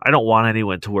I don't want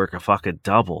anyone to work a fucking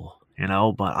double,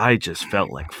 but I just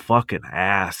felt like fucking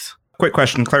ass. Quick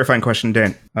question, clarifying question,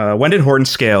 Dan. When did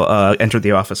Hornscale enter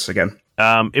the office again?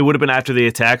 It would have been after the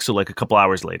attack, so like a couple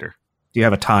hours later. Do you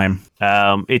have a time?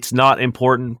 It's not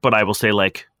important, but I will say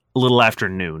like a little after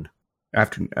noon.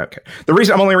 Okay.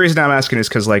 The only reason I'm asking is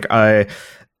because like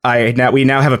we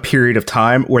now have a period of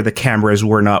time where the cameras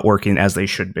were not working as they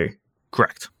should be.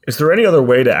 Correct. Is there any other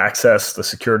way to access the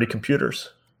security computers?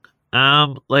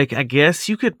 Like I guess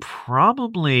you could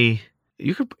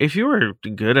if you were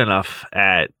good enough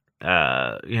at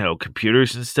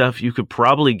computers and stuff, you could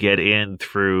probably get in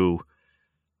through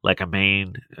like a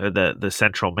the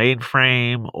central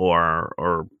mainframe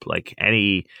or like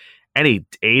any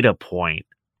data point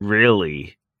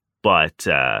really, but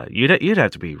you'd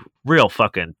have to be real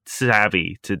fucking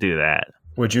savvy to do that.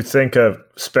 Would you think a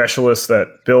specialist that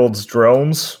builds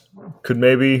drones could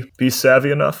maybe be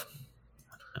savvy enough?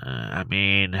 I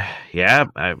mean, yeah,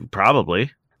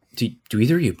 probably. Do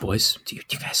either of you boys, do you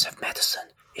guys have medicine?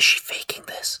 Is she faking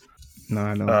this? No,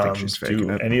 I don't think she's faking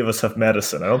Do it. any of us have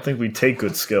medicine? I don't think we take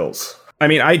good skills. I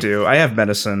mean, I do. I have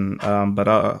medicine, but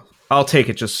I'll take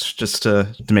it just to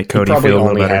make He Cody probably feel a little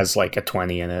only better. has like a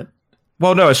 20 in it.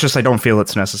 Well, no, it's just I don't feel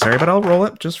it's necessary, but I'll roll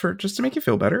it just to make you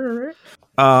feel better. All right.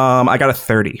 I got a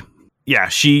 30. Yeah,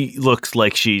 she looks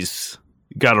like she's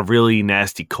got a really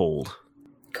nasty cold.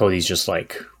 Cody's just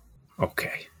like,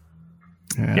 okay.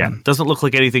 Yeah, doesn't look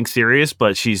like anything serious,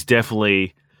 but she's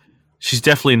definitely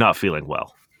not feeling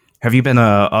well. Have you been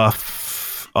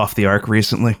off the ark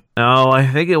recently? No, I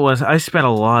think I spent a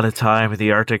lot of time in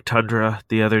the Arctic tundra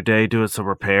the other day doing some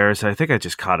repairs. I think I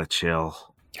just caught a chill.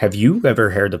 Have you ever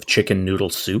heard of chicken noodle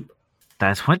soup?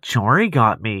 That's what Jory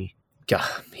got me. God,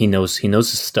 he knows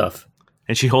his stuff.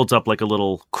 And she holds up like a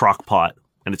little crock pot,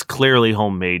 and it's clearly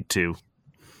homemade too.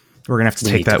 We're gonna have to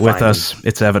We take need to that with find us.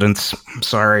 It's evidence. I'm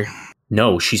sorry.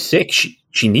 No, she's sick.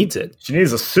 She needs it. She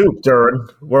needs a soup, Durin.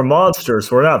 We're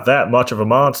monsters. We're not that much of a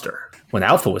monster. When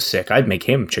Alpha was sick, I'd make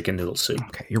him chicken noodle soup.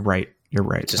 Okay, you're right. You're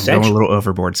right. It's I'm going a essential. little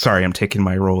overboard. Sorry, I'm taking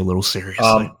my role a little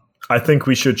seriously. I think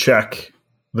we should check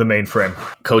the mainframe.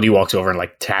 Cody walks over and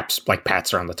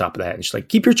pats her on the top of the head, and she's like,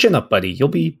 "Keep your chin up, buddy. You'll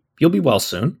be well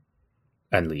soon,"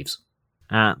 and leaves.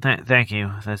 Thank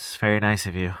you. That's very nice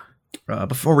of you.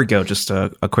 Before we go, just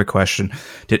a quick question.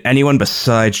 Did anyone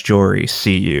besides Jory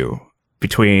see you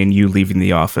between you leaving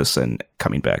the office and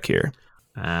coming back here?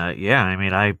 Yeah, I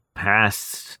mean, I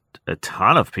passed a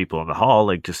ton of people in the hall,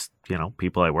 like just,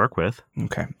 people I work with.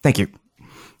 Okay, thank you.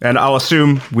 And I'll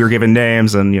assume we're given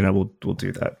names, and we'll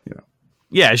do that.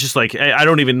 Yeah, it's just like I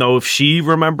don't even know if she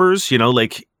remembers.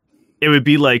 Like it would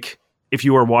be like if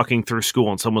you were walking through school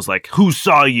and someone's like, "Who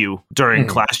saw you during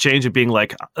class change?" and being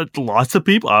like, "Lots of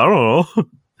people." I don't know.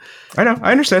 I know.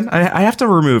 I understand. I have to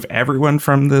remove everyone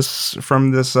from this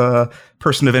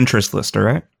person of interest list. All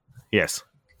right. Yes.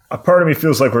 A part of me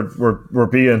feels like we're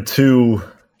being too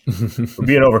we're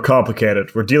being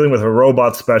overcomplicated. We're dealing with a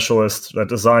robot specialist that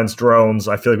designs drones.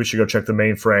 I feel like we should go check the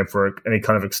mainframe for any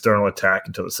kind of external attack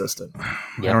into the system.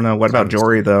 I don't know. What about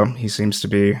Jory though? He seems to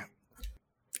be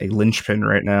a linchpin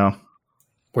right now.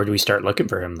 Where do we start looking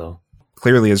for him, though?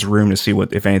 Clearly, his room to see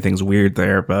if anything's weird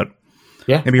there. But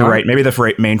Yeah, maybe you're right. Maybe the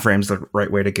mainframe's the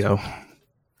right way to go.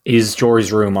 Is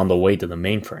Jory's room on the way to the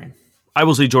mainframe? I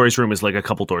will say Jory's room is like a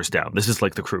couple doors down. This is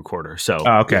like the crew quarter, so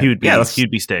okay. he'd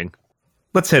be staying.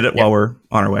 Let's hit it while we're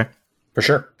on our way. For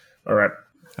sure. All right.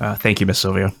 Thank you, Miss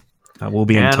Sylvia. We'll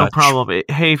be in touch. Yeah, no problem.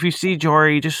 Hey, if you see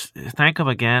Jory, just thank him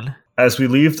again. As we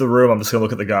leave the room, I'm just going to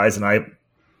look at the guys, and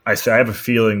I say I have a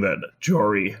feeling that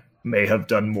Jory may have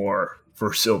done more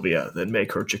for Sylvia than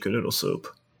make her chicken noodle soup.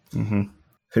 Mm-hmm.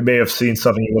 He may have seen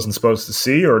something he wasn't supposed to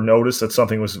see, or noticed that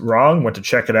something was wrong, went to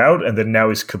check it out, and then now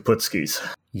he's kaputskis.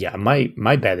 Yeah,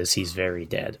 my bet is he's very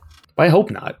dead. But I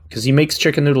hope not, because he makes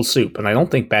chicken noodle soup, and I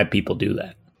don't think bad people do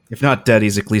that. If not dead,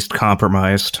 he's at least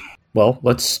compromised. Well,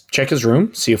 let's check his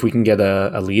room, see if we can get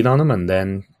a lead on him, and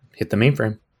then hit the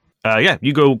mainframe. Yeah,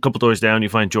 you go a couple doors down, you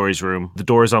find Jory's room. The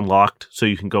door is unlocked, so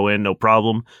you can go in, no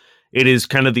problem. It is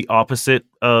kind of the opposite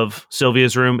of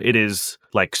Sylvia's room. It is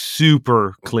like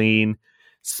super clean,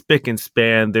 spick and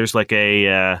span. There's like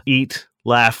a eat,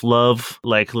 laugh, love,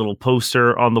 like little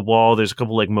poster on the wall. There's a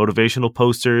couple like motivational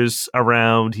posters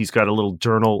around. He's got a little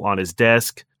journal on his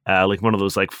desk, like one of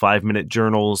those like 5-minute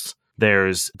journals.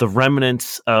 There's the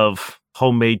remnants of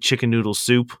homemade chicken noodle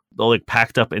soup, all like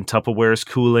packed up in Tupperwares,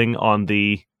 cooling on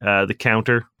the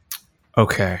counter.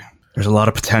 Okay, there's a lot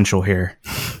of potential here.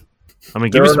 I mean,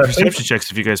 give me some perception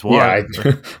checks if you guys want.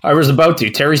 Yeah, I was about to.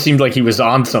 Terry seemed like he was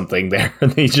on something there,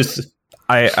 and he just...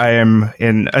 I am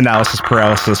in analysis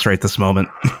paralysis right this moment.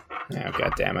 Oh,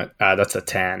 God damn it. That's a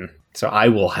 10. So I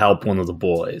will help one of the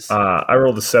boys. I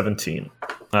rolled a 17.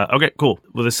 Okay, cool.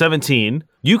 With a 17,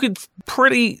 you could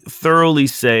pretty thoroughly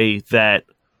say that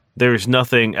there's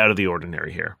nothing out of the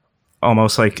ordinary here.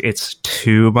 Almost like it's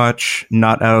too much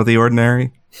not out of the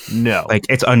ordinary. No. Like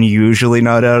it's unusually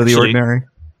not out of the ordinary.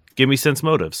 Give me sense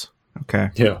motives. Okay.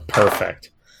 Yeah, perfect.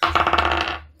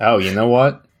 Oh, you know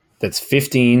what? That's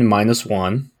 15 minus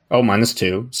 1. Oh, minus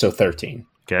 2. So 13.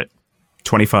 Okay.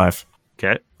 25.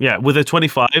 Okay. Yeah, with a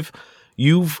 25,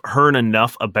 you've heard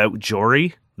enough about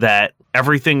Jory that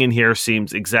everything in here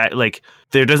seems exact. Like,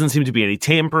 there doesn't seem to be any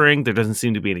tampering. There doesn't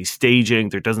seem to be any staging.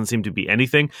 There doesn't seem to be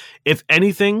anything. If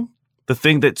anything, the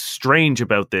thing that's strange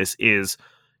about this is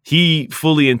he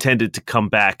fully intended to come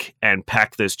back and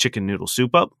pack this chicken noodle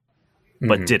soup up,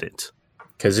 but didn't.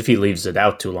 Because if he leaves it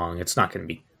out too long, it's not going to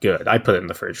be good. I put it in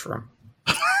the fridge for him.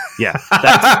 Yeah,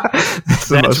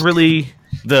 that's really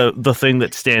the thing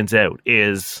that stands out.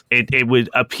 Is it would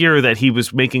appear that he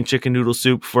was making chicken noodle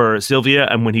soup for Sylvia,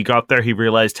 and when he got there, he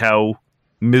realized how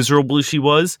miserable she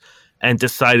was, and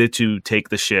decided to take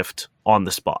the shift on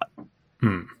the spot.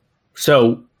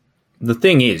 So the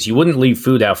thing is, you wouldn't leave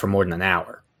food out for more than an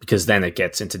hour. because then it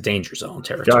gets into danger zone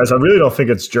territory. Guys, I really don't think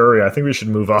it's jury. I think we should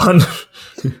move on.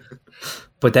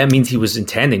 But that means he was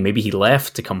intending. Maybe he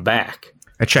left to come back.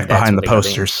 I checked behind the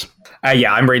posters.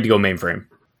 Yeah, I'm ready to go mainframe.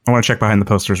 I want to check behind the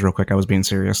posters real quick. I was being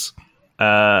serious.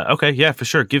 Okay, yeah, for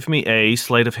sure. Give me a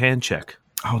sleight of hand check.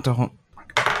 Oh, don't.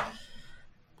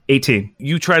 18.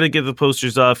 You try to get the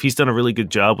posters off. He's done a really good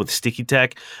job with sticky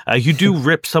tack. You do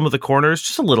rip some of the corners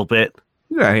just a little bit.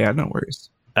 Yeah, no worries.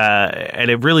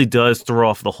 And it really does throw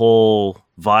off the whole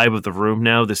vibe of the room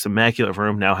now. This immaculate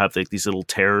room now have like these little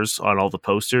tears on all the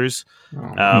posters.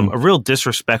 A real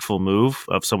disrespectful move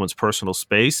of someone's personal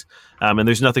space. And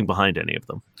there's nothing behind any of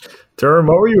them. Durham,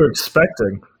 what were you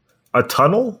expecting? A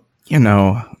tunnel?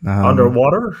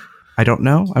 Underwater? I don't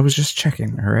know. I was just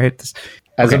checking, all right?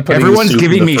 Everyone's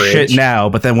giving me shit now,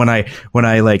 but then when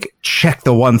I like check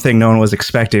the one thing no one was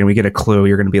expecting and we get a clue,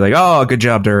 you're going to be like, oh, good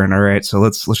job, Durin. All right, so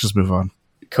let's just move on.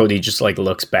 Cody just like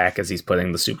looks back as he's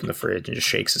putting the soup in the fridge and just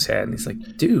shakes his head and he's like,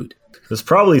 dude. There's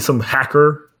probably some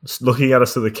hacker looking at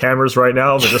us through the cameras right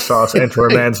now that just saw us enter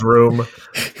a man's room.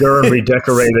 Durin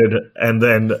redecorated, and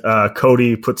then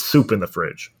Cody puts soup in the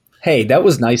fridge. Hey, that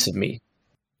was nice of me.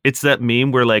 It's that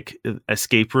meme where like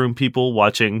escape room people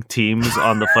watching Teams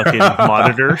on the fucking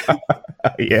monitor.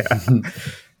 Yeah.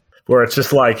 Where it's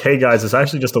just like, hey guys, it's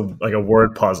actually just a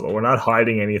word puzzle. We're not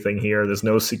hiding anything here. There's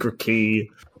no secret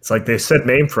key. It's like they said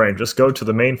mainframe. Just go to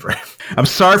the mainframe. I'm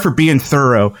sorry for being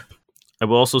thorough. I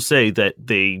will also say that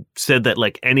they said that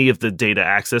like any of the data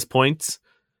access points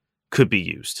could be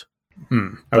used.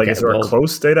 Like, is there a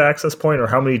close data access point, or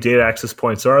how many data access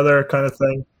points are there, kind of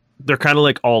thing? They're kind of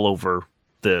like all over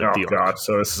the Oh god!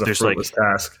 So this is a fruitless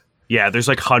task. Yeah, there's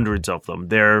like hundreds of them.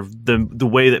 They're the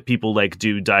way that people like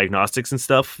do diagnostics and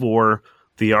stuff for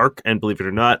the Ark, and believe it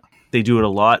or not, they do it a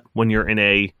lot when you're in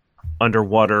a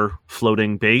underwater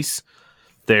floating base.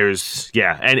 There's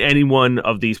and any one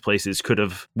of these places could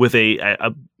have, with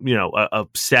a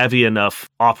savvy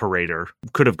enough operator,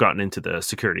 could have gotten into the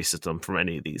security system from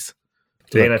any of these.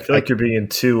 Dane, I feel like you're being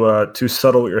too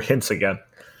subtle with your hints again.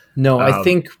 No, I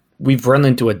think we've run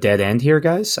into a dead end here,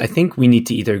 guys. I think we need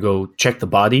to either go check the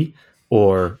body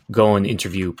or go and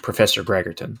interview Professor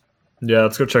Gregerton. Yeah,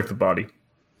 let's go check the body.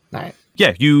 All right.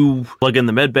 Yeah, you plug in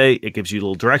the med bay, it gives you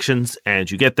little directions,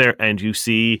 and you get there, and you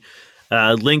see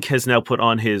Link has now put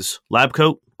on his lab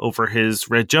coat over his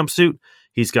red jumpsuit.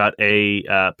 He's got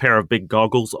a pair of big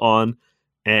goggles on,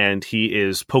 and he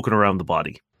is poking around the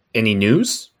body. Any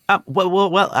news?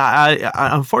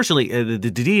 Unfortunately,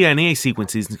 the DNA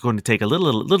sequence is going to take a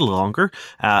little longer,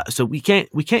 so we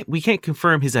can't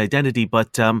confirm his identity.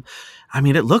 But I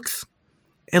mean, it looks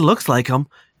like him.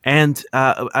 And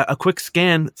a quick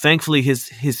scan, thankfully,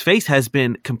 his face has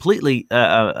been completely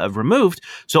removed.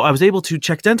 So I was able to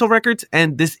check dental records,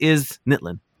 and this is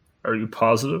Nitlin. Are you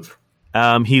positive?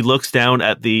 He looks down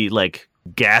at the like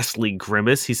ghastly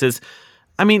grimace. He says,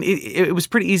 "I mean, it was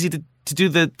pretty easy to do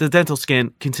the dental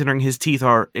scan, considering his teeth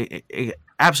are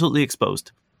absolutely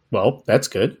exposed." Well, that's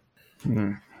good.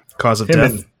 Cause of Him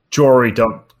death. and Jory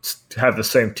don't have the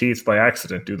same teeth by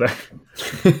accident, do they?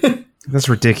 That's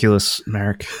ridiculous,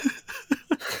 Merrick.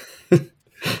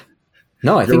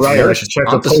 No, I You're think right. I should check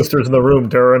the posters in the room,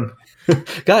 Durin.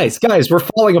 Guys, we're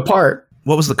falling apart.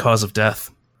 What was the cause of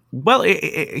death? Well,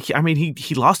 I mean,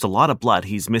 he lost a lot of blood.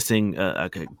 He's missing a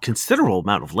considerable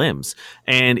amount of limbs,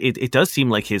 and it does seem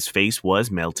like his face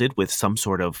was melted with some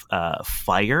sort of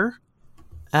fire.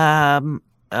 I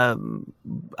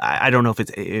don't know if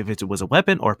it was a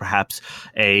weapon or perhaps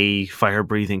a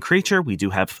fire-breathing creature. We do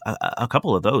have a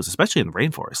couple of those, especially in the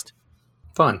rainforest.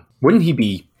 Fun. Wouldn't he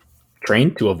be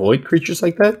trained to avoid creatures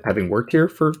like that, having worked here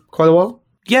for quite a while?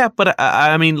 Yeah, but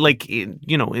I mean, like,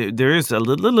 there is a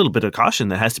little bit of caution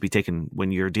that has to be taken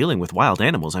when you're dealing with wild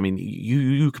animals. I mean,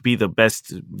 you could be the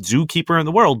best zookeeper in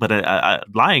the world, but a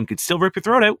lion could still rip your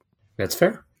throat out. That's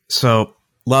fair. So,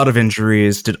 a lot of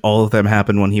injuries. Did all of them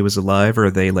happen when he was alive, or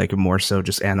are they like more so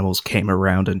just animals came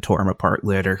around and tore him apart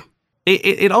later?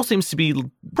 It all seems to be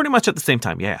pretty much at the same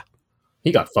time, yeah.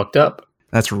 He got fucked up.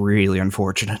 That's really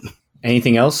unfortunate.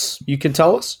 Anything else you can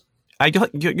tell us?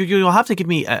 You'll have to give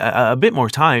me a bit more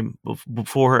time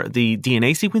before the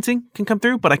DNA sequencing can come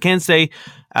through, but I can say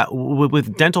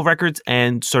with dental records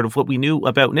and sort of what we knew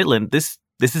about Nitlin, this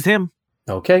is him.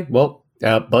 Okay, well,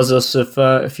 buzz us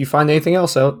if you find anything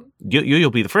else out. You'll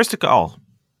be the first to call.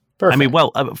 Perfect. I mean,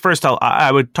 well, first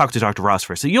I would talk to Dr. Ross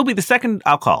first, so you'll be the second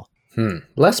I'll call.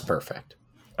 Less perfect.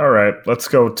 All right, let's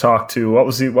go talk to what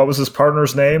was his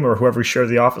partner's name, or whoever he shared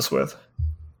the office with?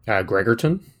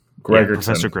 Gregerton? Gregerton. Yeah,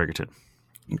 Professor Gregerton.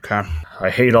 Okay. I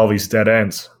hate all these dead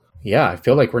ends. Yeah, I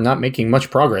feel like we're not making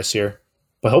much progress here.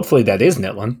 But hopefully that is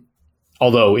Nitlin.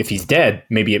 Although if he's dead,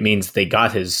 maybe it means they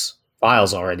got his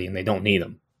files already and they don't need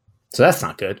them. So that's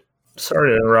not good. Sorry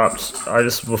to interrupt.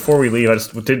 Before we leave,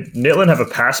 did Nitlin have a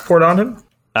passport on him?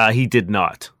 He did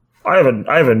not. I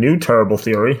have a new terrible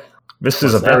theory. This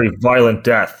is a very violent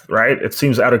death, right? It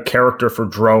seems out of character for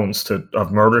drones to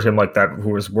have murdered him like that,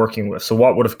 who was working with. So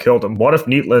what would have killed him? What if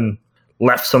Nitlin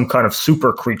left some kind of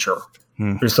super creature?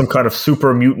 There's some kind of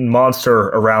super mutant monster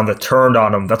around that turned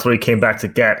on him. That's what he came back to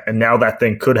get. And now that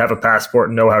thing could have a passport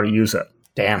and know how to use it.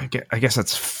 Damn. I guess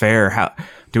that's fair. How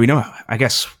do we know? I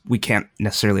guess we can't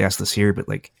necessarily ask this here, but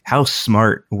like, how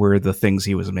smart were the things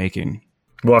he was making?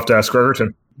 We'll have to ask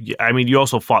Gregerton. Yeah, I mean, you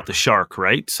also fought the shark,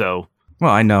 right? So,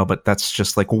 well, I know, but that's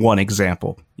just like one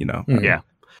example, you know? Mm-hmm. Yeah.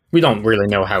 We don't really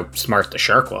know how smart the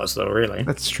shark was, though, really.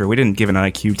 That's true. We didn't give an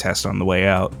IQ test on the way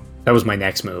out. That was my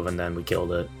next move, and then we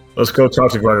killed it. Let's go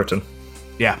talk to Gregerton.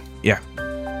 Yeah.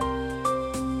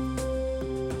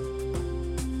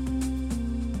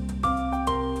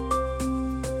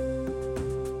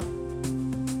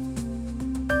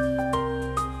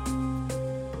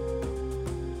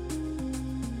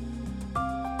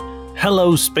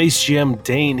 Hello, Space Jam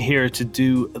Dane here to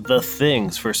do the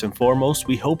things. First and foremost,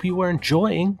 we hope you are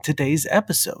enjoying today's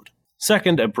episode.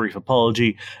 Second, a brief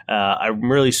apology.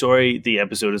 I'm really sorry the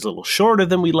episode is a little shorter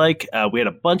than we like. We had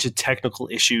a bunch of technical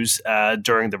issues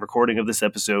during the recording of this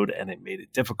episode, and it made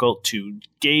it difficult to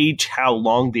gauge how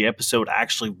long the episode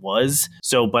actually was.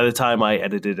 So by the time I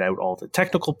edited out all the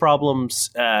technical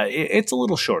problems, it's a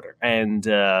little shorter. And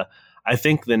I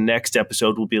think the next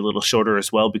episode will be a little shorter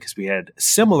as well because we had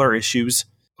similar issues.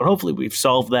 But hopefully we've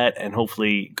solved that, and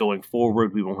hopefully going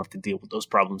forward we won't have to deal with those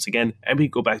problems again, and we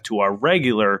go back to our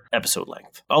regular episode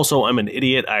length. Also, I'm an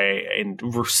idiot. I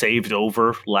saved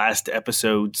over last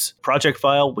episode's project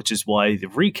file, which is why the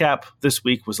recap this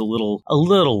week was a little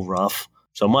rough.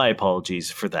 So my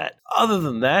apologies for that. Other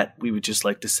than that, we would just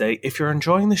like to say, if you're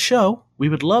enjoying the show, we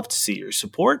would love to see your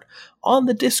support on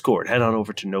the Discord. Head on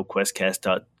over to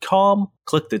noquestcast.com,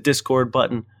 click the Discord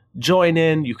button, join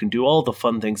in. You can do all the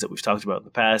fun things that we've talked about in the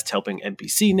past, helping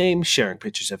NPC names, sharing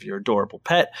pictures of your adorable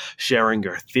pet, sharing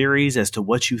your theories as to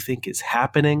what you think is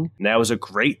happening. Now is a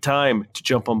great time to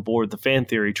jump on board the fan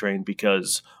theory train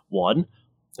because, one,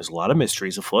 there's a lot of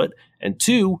mysteries afoot, and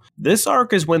two, this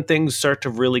arc is when things start to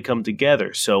really come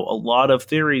together, so a lot of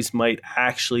theories might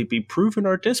actually be proven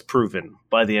or disproven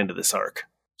by the end of this arc.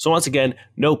 So once again,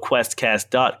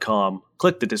 noquestcast.com,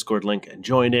 click the Discord link and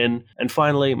join in. And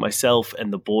finally, myself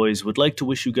and the boys would like to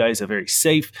wish you guys a very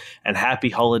safe and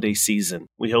happy holiday season.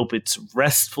 We hope it's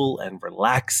restful and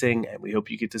relaxing, and we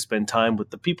hope you get to spend time with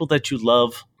the people that you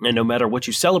love. And no matter what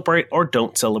you celebrate or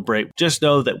don't celebrate, just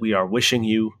know that we are wishing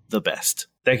you the best.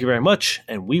 Thank you very much,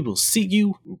 and we will see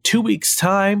you in 2 weeks'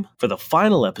 time for the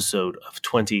final episode of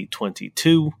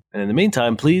 2022. And in the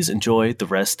meantime, please enjoy the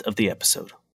rest of the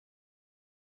episode.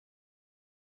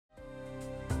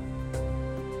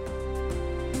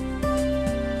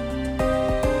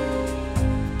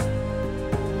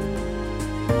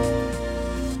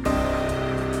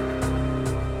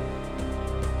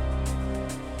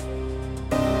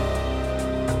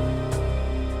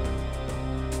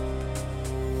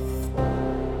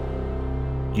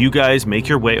 You guys make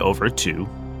your way over to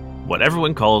what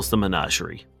everyone calls the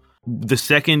Menagerie. The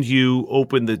second you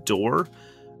open the door,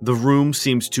 the room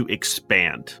seems to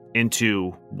expand into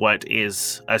what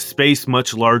is a space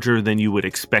much larger than you would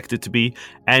expect it to be,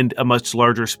 and a much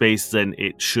larger space than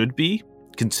it should be,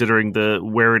 considering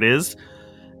where it is.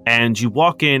 And you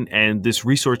walk in, and this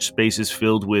research space is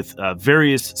filled with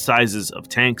various sizes of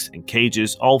tanks and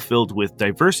cages, all filled with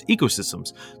diverse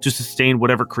ecosystems to sustain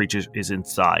whatever creature is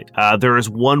inside. There is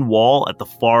one wall at the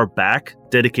far back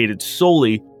dedicated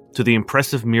solely to the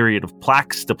impressive myriad of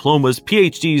plaques, diplomas,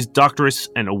 PhDs, doctorates,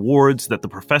 and awards that the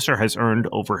professor has earned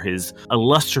over his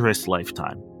illustrious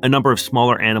lifetime. A number of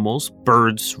smaller animals,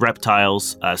 birds,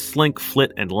 reptiles, slink,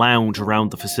 flit, and lounge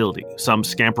around the facility, some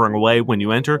scampering away when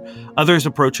you enter, others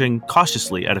approaching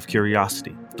cautiously out of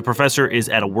curiosity. The professor is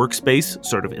at a workspace,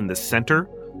 sort of in the center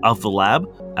of the lab,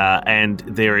 and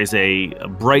there is a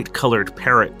bright-colored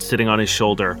parrot sitting on his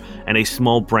shoulder and a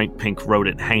small bright pink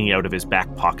rodent hanging out of his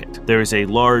back pocket. There is a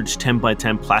large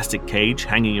 10x10 plastic cage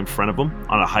hanging in front of him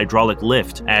on a hydraulic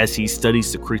lift as he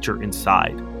studies the creature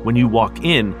inside. When you walk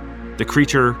in, the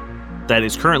creature that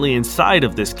is currently inside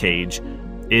of this cage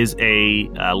is a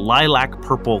lilac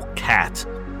purple cat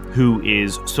who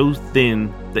is so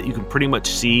thin that you can pretty much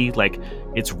see like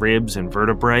its ribs and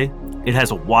vertebrae. It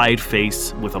has a wide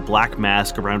face with a black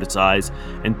mask around its eyes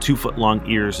and 2-foot-long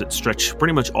ears that stretch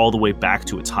pretty much all the way back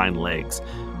to its hind legs.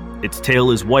 Its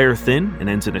tail is wire thin and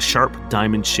ends in a sharp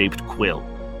diamond-shaped quill.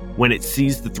 When it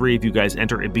sees the three of you guys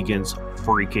enter, it begins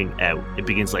freaking out. It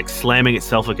begins like slamming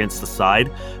itself against the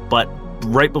side, but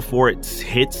right before it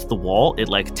hits the wall, it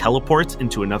like teleports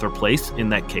into another place in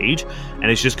that cage,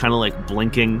 and it's just kind of like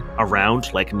blinking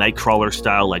around, like Nightcrawler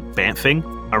style, like bamfing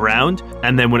around.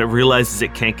 And then when it realizes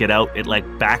it can't get out, it like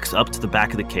backs up to the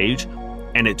back of the cage,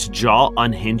 and its jaw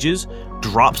unhinges,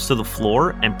 drops to the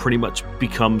floor, and pretty much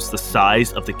becomes the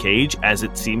size of the cage as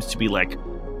it seems to be like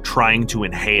trying to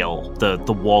inhale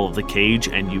the wall of the cage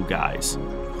and you guys.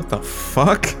 What the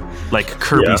fuck? Like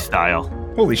Kirby style.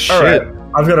 Holy shit. All right.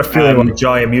 I've got a feeling the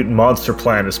giant mutant monster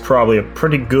plan is probably a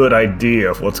pretty good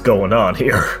idea of what's going on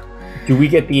here. Do we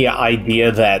get the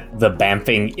idea that the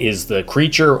bamfing is the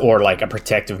creature or like a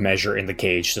protective measure in the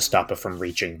cage to stop it from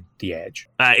reaching the edge?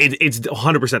 It's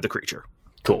 100% the creature.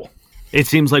 Cool. It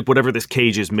seems like whatever this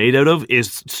cage is made out of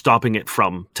is stopping it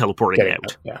from teleporting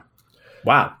out. Yeah.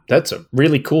 Wow, that's a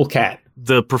really cool cat.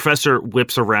 The professor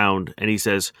whips around and he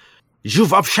says,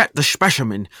 "You've upset the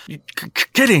specimen.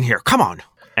 Get in here, come on."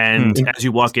 And as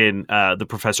you walk in, the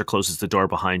professor closes the door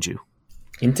behind you.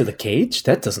 Into the cage?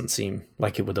 That doesn't seem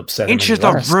like it would upset him. Into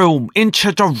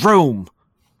the room.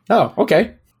 Oh,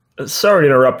 okay. Sorry to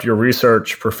interrupt your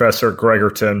research, Professor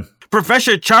Gregerton.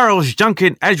 Professor Charles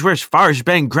Duncan Edgeworth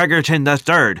Farsbane Gregerton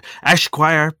III,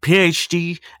 Esquire,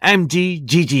 PhD, MD,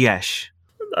 GDS.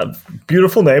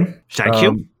 Beautiful name. Thank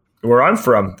you. Where I'm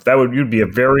from, you'd be a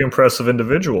very impressive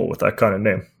individual with that kind of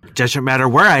name. Doesn't matter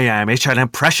where I am, it's an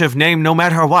impressive name no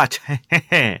matter what.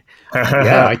 Yeah,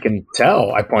 I can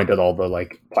tell. I point at all the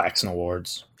like plaques and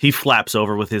awards. He flaps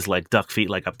over with his like duck feet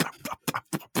like a...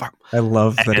 I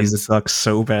love that he's a duck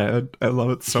so bad. I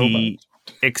love it so much. He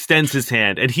extends his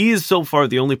hand, and he is so far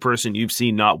the only person you've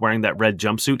seen not wearing that red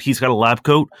jumpsuit. He's got a lab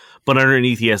coat, but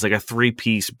underneath he has like a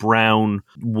 3-piece brown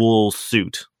wool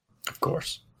suit. Of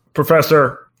course.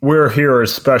 Professor, we're here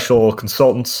as special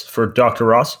consultants for Dr.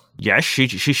 Ross. Yes, she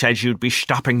said you'd be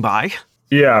stopping by.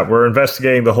 Yeah, we're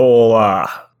investigating the whole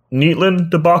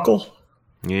Neatland debacle.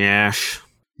 Yes.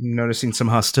 Noticing some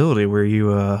hostility. Were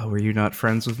you not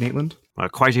friends with Neatland?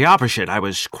 Quite the opposite. I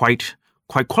was quite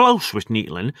close with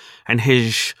Neatland, and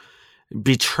his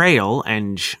betrayal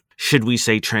and, should we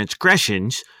say,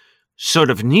 transgressions sort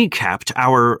of kneecapped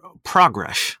our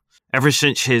progress. Ever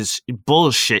since his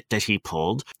bullshit that he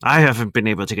pulled, I haven't been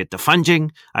able to get the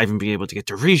funding, I haven't been able to get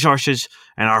the resources,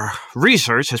 and our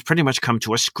research has pretty much come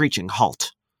to a screeching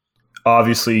halt.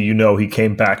 Obviously, you know he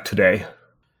came back today.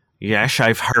 Yes,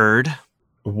 I've heard.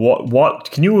 What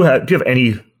do you have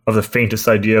any of the faintest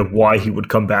idea why he would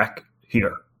come back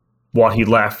here? Why he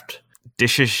left?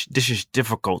 This is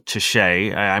difficult to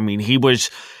say. I mean, he was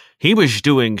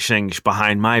doing things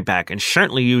behind my back and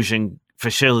certainly using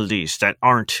facilities that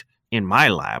aren't in my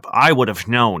lab. I would have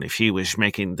known if he was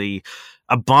making the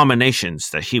abominations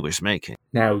that he was making.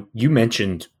 Now, you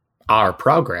mentioned our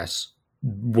progress.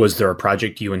 Was there a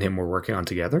project you and him were working on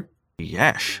together?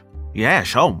 Yes.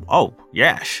 Oh,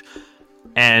 yes.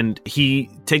 And he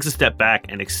takes a step back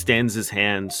and extends his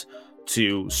hands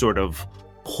to sort of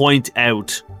point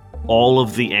out all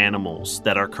of the animals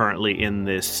that are currently in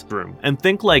this room. And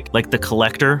think like the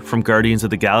Collector from Guardians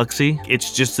of the Galaxy.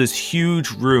 It's just this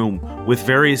huge room with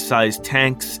various sized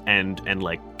tanks and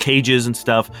like cages and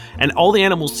stuff. And all the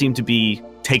animals seem to be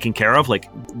taken care of,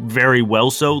 like very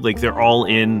well so. Like they're all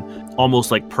in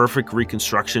almost like perfect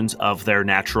reconstructions of their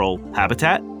natural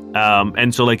habitat.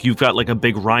 And so like you've got like a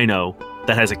big rhino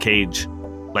that has a cage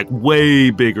like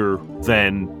way bigger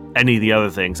than any of the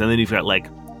other things. And then you've got like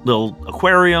little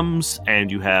aquariums,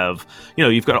 and you've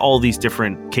got all these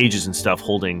different cages and stuff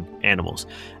holding animals.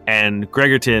 And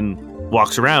Gregerton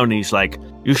walks around and he's like,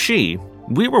 "You see,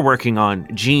 we were working on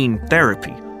gene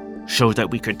therapy so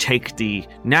that we could take the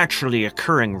naturally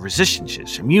occurring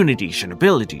resistances, immunities, and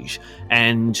abilities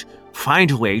and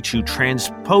find a way to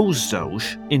transpose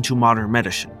those into modern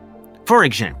medicine. For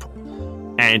example,"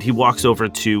 and he walks over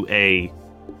to a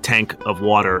tank of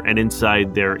water, and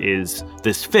inside there is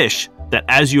this fish that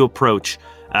as you approach,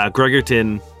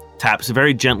 Gregerton taps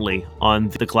very gently on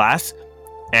the glass,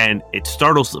 and it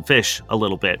startles the fish a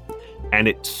little bit, and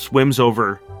it swims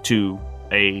over to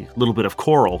a little bit of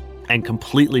coral and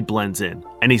completely blends in.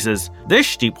 And he says,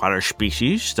 "This deepwater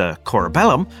species, the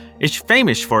Corabellum, is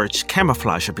famous for its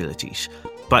camouflage abilities.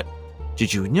 But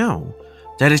did you know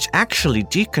that it's actually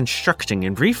deconstructing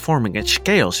and reforming its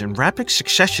scales in rapid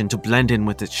succession to blend in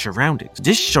with its surroundings?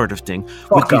 This sort of thing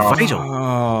would be vital."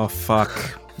 Oh,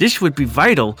 fuck. "This would be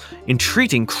vital in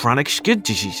treating chronic skin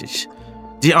diseases.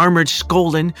 The armored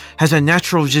Skolin has a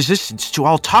natural resistance to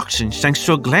all toxins thanks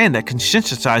to a gland that can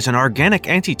synthesize an organic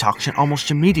antitoxin almost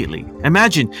immediately.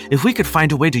 Imagine if we could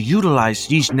find a way to utilize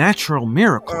these natural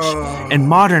miracles in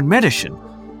modern medicine.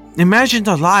 Imagine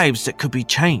the lives that could be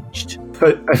changed.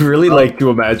 But I really like to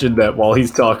imagine that while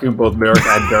he's talking, both Merrick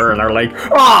and Durin are like,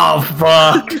 "Oh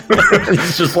fuck!"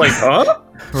 It's just like, huh?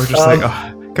 We're just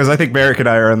like, because I think Merrick and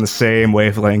I are on the same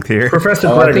wavelength here. Professor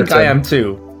I think Gregerton, I am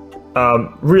too.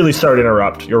 really sorry to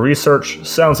interrupt. Your research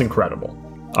sounds incredible.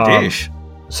 Dish.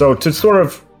 So to sort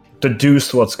of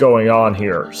deduce what's going on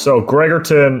here. So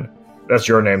Gregerton, that's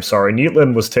your name, sorry.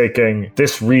 Neatland was taking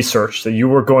this research that you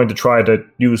were going to try to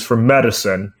use for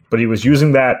medicine, but he was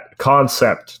using that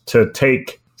concept to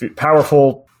take the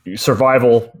powerful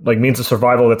survival, like means of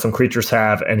survival that some creatures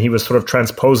have, and he was sort of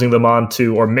transposing them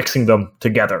onto or mixing them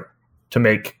together to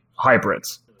make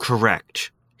hybrids.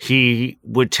 Correct. He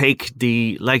would take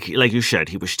the, like you said,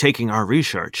 he was taking our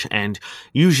research and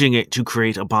using it to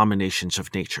create abominations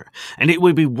of nature. And it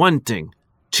would be one thing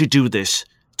to do this,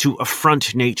 to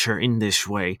affront nature in this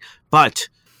way, but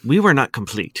we were not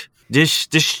complete. This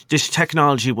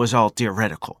technology was all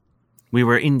theoretical. We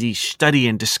were in the study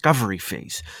and discovery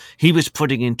phase. He was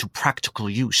putting into practical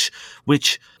use,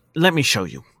 which, let me show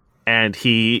you. And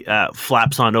he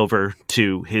flaps on over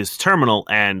to his terminal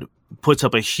and puts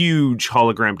up a huge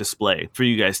hologram display for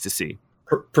you guys to see.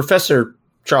 Professor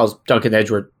Charles Duncan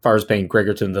Edgeworth Farsbane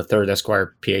Gregerton III,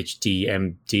 Esquire, PhD,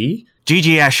 MD.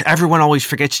 GGS. Everyone always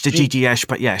forgets the GGS,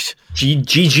 but yes.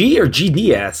 GG or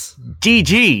GDS?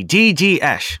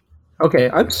 GGS. Okay,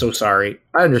 I'm so sorry.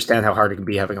 I understand how hard it can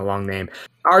be having a long name.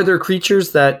 Are there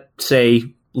creatures that, say,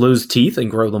 lose teeth and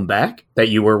grow them back that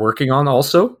you were working on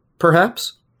also,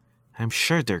 perhaps? I'm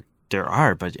sure there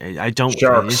are, but I don't...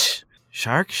 Sharks.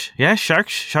 Sharks? Yeah,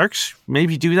 sharks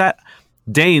maybe do that.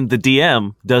 Dane, the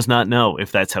DM, does not know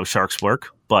if that's how sharks work,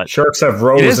 but... Sharks have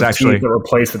rows is, of actually. teeth that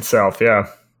replace itself, yeah.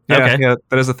 Okay. Yeah,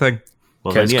 that is a thing.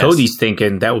 Well, then, Because yes. Cody's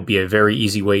thinking that would be a very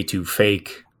easy way to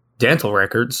fake dental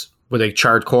records with a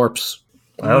charred corpse.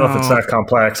 I don't know if it's that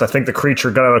complex. I think the creature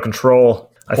got out of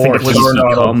control. I think Or it he's turned on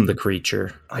become him. the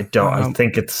creature. I don't. I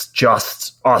think it's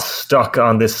just us stuck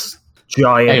on this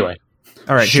giant... Anyway,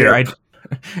 All right, here.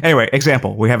 Anyway,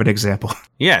 example. We have an example.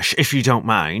 Yes, if you don't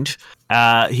mind.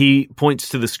 He points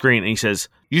to the screen and he says,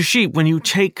 you see, when you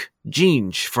take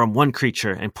genes from one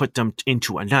creature and put them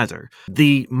into another,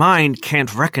 the mind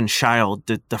can't reconcile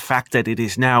the fact that it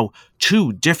is now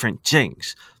two different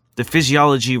things. The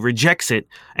physiology rejects it,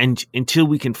 and until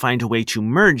we can find a way to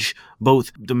merge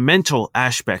both the mental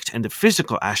aspect and the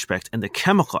physical aspect and the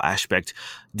chemical aspect,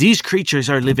 these creatures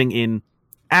are living in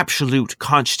absolute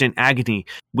constant agony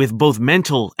with both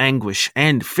mental anguish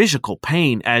and physical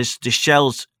pain as the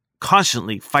shells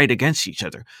constantly fight against each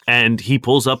other. And he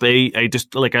pulls up a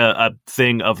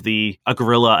thing of a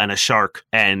gorilla and a shark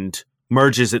and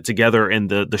merges it together in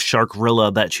the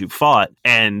shark-rilla that you fought.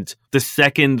 And the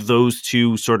second those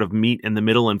two sort of meet in the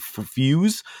middle and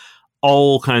fuse,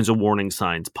 all kinds of warning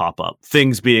signs pop up.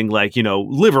 Things being like,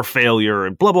 liver failure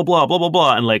and blah, blah, blah, blah, blah,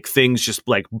 blah. And like things just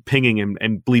like pinging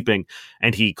and bleeping.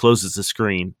 And he closes the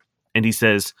screen and he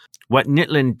says, what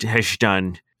Nitland has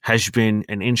done has been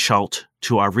an insult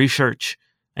to our research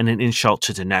and an insult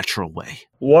to the natural way.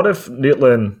 What if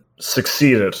Nitland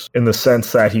succeeded in the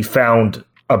sense that he found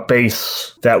a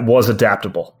base that was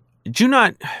adaptable?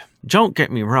 Don't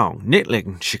get me wrong,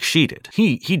 Nitling succeeded.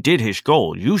 He did his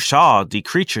goal. You saw the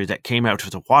creature that came out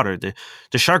of the water, the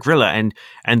Sharkrilla,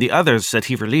 and the others that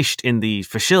he released in the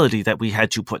facility that we had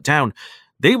to put down.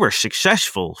 They were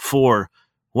successful for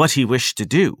what he wished to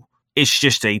do. It's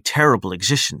just a terrible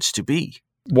existence to be.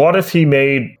 What if he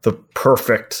made the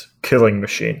perfect killing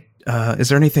machine? Is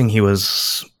there anything he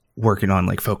was working on,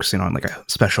 like focusing on, like a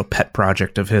special pet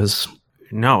project of his?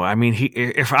 No, I mean,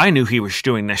 if I knew he was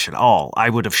doing this at all, I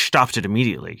would have stopped it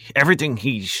immediately. Everything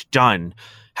he's done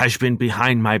has been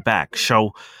behind my back,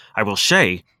 so I will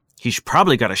say he's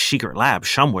probably got a secret lab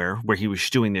somewhere where he was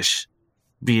doing this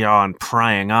beyond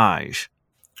prying eyes.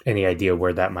 any idea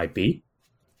where that might be?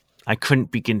 I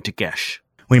couldn't begin to guess.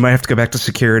 We might have to go back to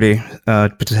security.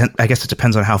 But I guess it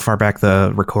depends on how far back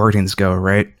the recordings go,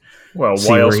 right? Well, See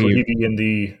why else where would he- he be in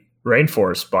the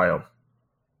rainforest biome?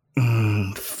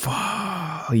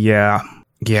 Yeah.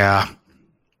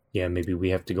 Yeah, maybe we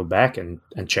have to go back and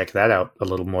check that out a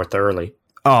little more thoroughly.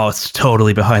 Oh, it's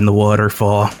totally behind the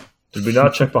waterfall. Did we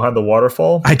not check behind the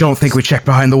waterfall? I don't think we checked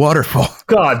behind the waterfall.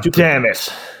 God damn it!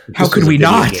 How This could was a we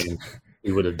video not? game.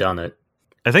 We would have done it.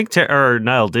 I think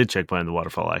Niall did check behind the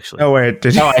waterfall, actually. Oh, wait.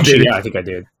 Did Oh, you? actually, yeah, I think I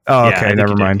did. Oh, Yeah, I okay. think Never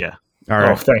he did, mind. yeah. All Oh,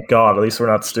 right. thank God. At least we're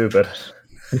not stupid.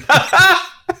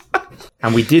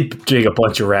 And we did dig a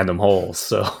bunch of random holes,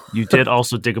 so You did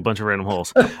also dig a bunch of random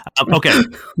holes. Okay.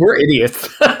 we're idiots.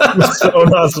 We're so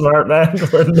not smart, man.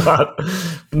 We're not.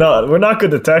 No, we're not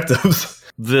good detectives.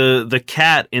 The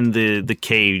cat in the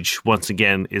cage, once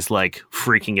again, is like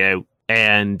freaking out.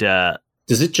 And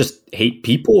Does it just hate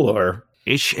people, or?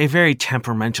 it's a very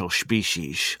temperamental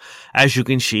species. As you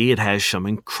can see, it has some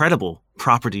incredible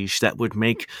properties that would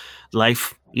make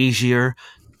life easier.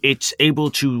 It's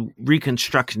able to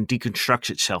reconstruct and deconstruct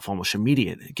itself almost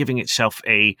immediately, giving itself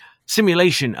a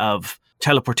simulation of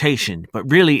teleportation, but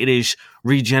really it is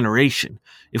regeneration.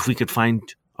 If we could find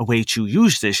a way to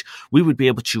use this, we would be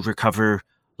able to recover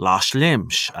lost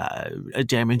limbs,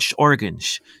 damaged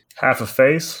organs. Half a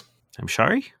face? I'm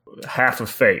sorry? Half a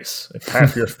face. If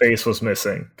half your face was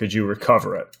missing, could you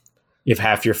recover it? If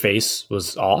half your face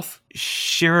was off?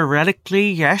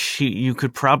 Theoretically, yes, you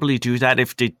could probably do that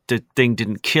if the thing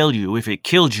didn't kill you. If it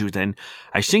killed you, then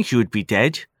I think you would be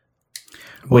dead.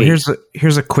 Well, Wait.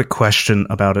 here's a quick question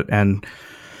about it. And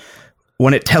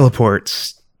when it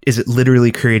teleports, is it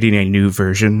literally creating a new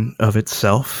version of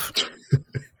itself?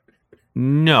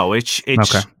 No, it's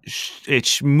Okay.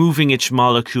 it's moving its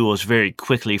molecules very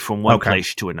quickly from one Okay.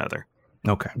 place to another.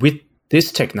 Okay. With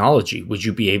this technology, would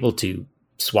you be able to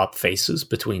swap faces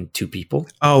between two people?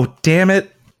 Oh, damn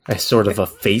it. As sort of a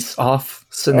face-off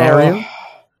scenario?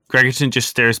 Gregerson just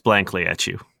stares blankly at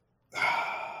you.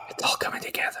 It's all coming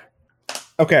together.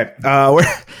 Okay.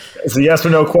 It's a yes or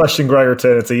no question,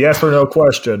 Gregerton. It's a yes or no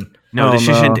question. No, Oh, this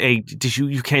no. isn't a.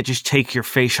 You can't just take your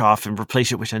face off and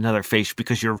replace it with another face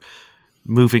because you're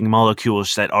moving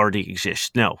molecules that already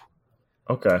exist. No.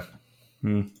 Okay.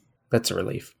 That's a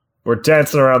relief. We're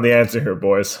dancing around the answer here,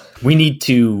 boys. We need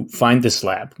to find this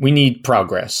lab. We need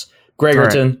progress.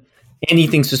 Gregerton,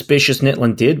 anything suspicious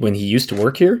Nitland did when he used to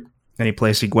work here? Any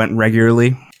place he went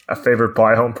regularly? A favorite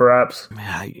biome, perhaps?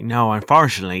 No,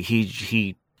 unfortunately,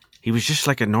 he was just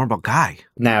like a normal guy.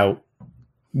 Now,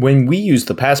 when we use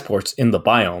the passports in the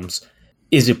biomes,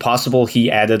 is it possible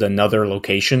he added another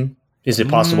location? Is it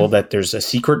possible that there's a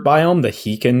secret biome that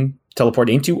he can teleport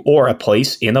into, or a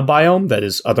place in a biome that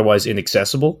is otherwise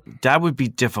inaccessible? That would be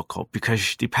difficult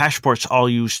because the passports all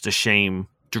use the same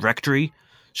directory.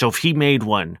 So if he made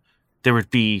one, it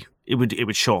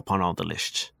would show up on all the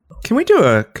lists. Can we do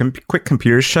a quick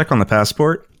computers check on the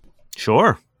passport?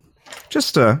 Sure.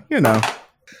 Just,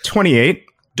 28.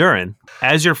 Durin,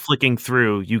 as you're flicking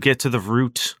through, you get to the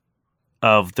root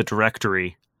of the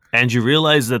directory, and you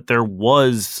realize that there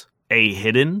was a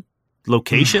hidden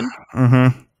location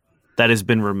Mm-hmm. that has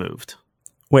been removed.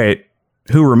 Wait,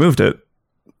 who removed it?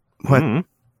 What? Mhm.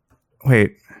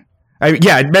 Wait.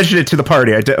 I mentioned it to the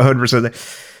party. I did 100%.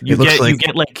 You looks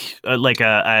get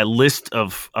a list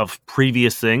of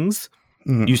previous things.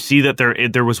 Mhm. You see that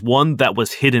there was one that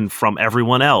was hidden from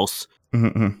everyone else,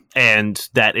 Mm-hmm. and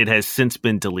that it has since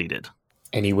been deleted.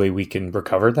 Any way we can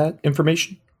recover that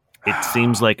information? It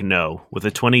seems like no. With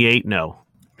a 28, no.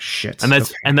 Shit. And that's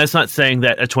Okay. and that's not saying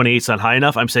that a 28 is not high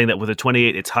enough. I'm saying that with a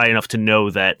 28, it's high enough to know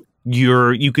that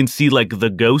you can see like the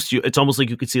ghost. It's almost like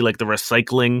you could see like the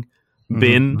recycling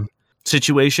bin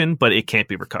situation, but it can't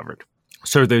be recovered.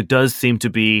 So there does seem to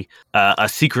be a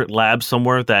secret lab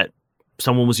somewhere that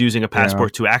someone was using a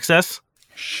passport to access.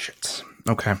 Shit.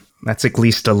 Okay. That's at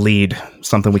least a lead.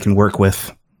 Something we can work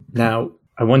with. Now,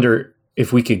 I wonder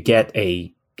if we could get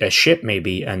a ship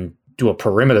maybe and do a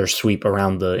perimeter sweep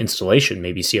around the installation,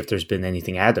 maybe see if there's been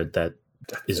anything added that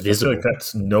is I feel visible. like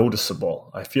that's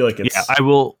noticeable. I feel like it's... Yeah, I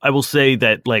will say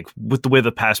that like with the way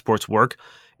the passports work,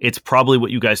 it's probably what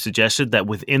you guys suggested that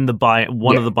within the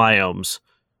one of the biomes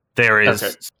there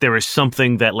is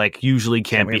something that like usually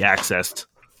can't be accessed.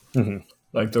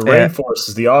 Like the rainforest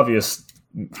is the obvious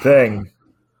thing.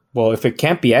 Well, if it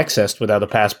can't be accessed without a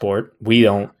passport, we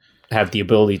don't have the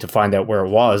ability to find out where it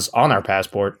was on our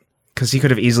passport. Because he could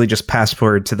have easily just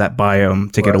passported to that biome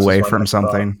to get Well, away that's from what I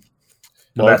thought. something. And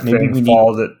Well, that maybe thing we need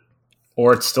followed it,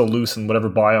 or it's still loose in whatever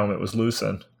biome it was loose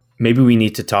in. maybe we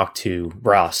need to talk to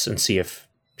Ross and see if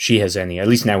she has any. At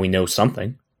least now we know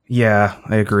something. Yeah,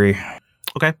 I agree.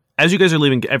 Okay. As you guys are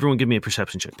leaving, everyone give me a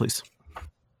perception check, please.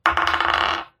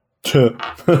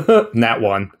 That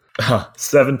one.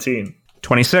 17.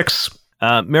 26.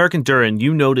 Merrick and Durin,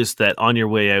 you notice that on your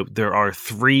way out there are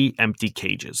 3 empty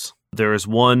cages. There is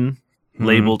one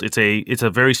labeled. It's a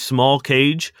very small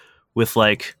cage with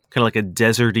like kind of like a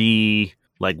deserty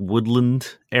like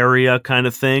woodland area kind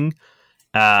of thing,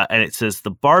 and it says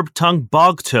the barb-tongued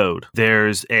bog toad.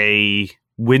 There's a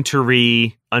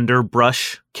wintry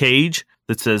underbrush cage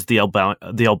that says the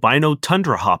albino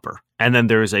tundra hopper, and then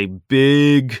there's a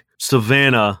big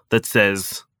savanna that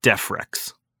says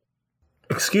Defrex.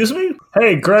 Excuse me?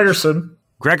 Hey, Gregerson.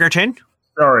 Gregerton?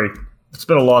 Sorry. It's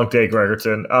been a long day,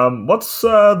 Gregerton. What's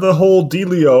the whole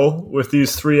dealio with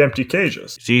these 3 empty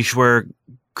cages? These were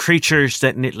creatures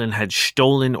that Nitlin had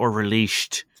stolen or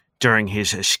released during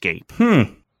his escape.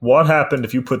 What happened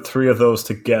if you put 3 of those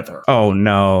together? Oh,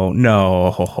 no.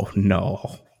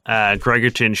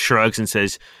 Gregerton shrugs and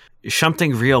says,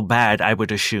 something real bad, I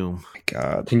would assume.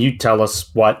 God. Can you tell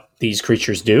us what these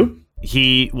creatures do?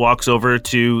 He walks over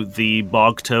to the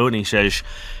bog toad and he says,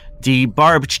 the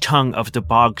barbed tongue of the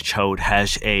bog toad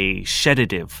has a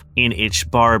sedative in its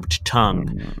barbed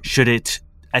tongue. Should it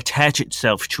attach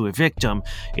itself to a victim,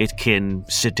 it can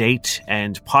sedate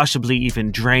and possibly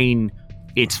even drain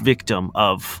its victim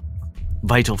of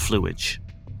vital fluids.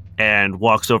 And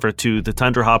walks over to the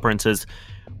tundra hopper and says,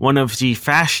 one of the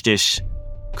fastest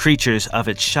creatures of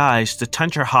its size, the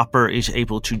tundra hopper is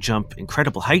able to jump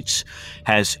incredible heights,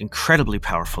 has incredibly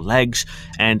powerful legs,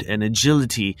 and an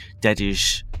agility that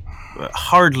is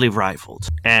hardly rivaled.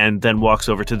 And then walks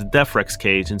over to the Defrex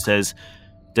cage and says,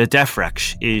 the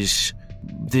Defrex is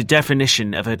the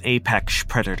definition of an apex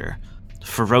predator.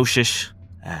 Ferocious,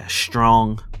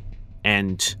 strong,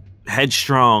 and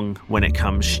headstrong when it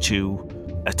comes to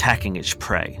attacking its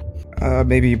prey.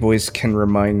 Maybe you boys can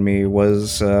remind me,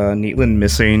 was Neatland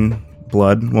missing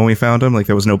blood when we found him? Like,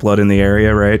 there was no blood in the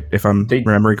area, right? If I'm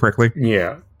remembering correctly?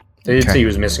 Yeah. They did say he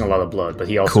was missing a lot of blood, but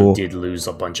he also did lose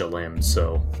a bunch of limbs,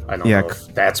 so I don't know if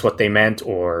that's what they meant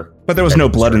or... But there was no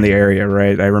blood in the area,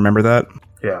 right? I remember that.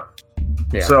 Yeah.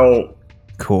 Yeah. So...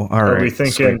 Cool, all right. Are we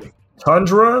thinking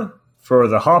tundra for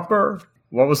the hopper?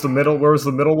 What was the middle? Where was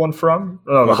the middle one from?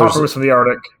 Oh, the hopper was from the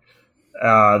Arctic.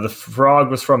 The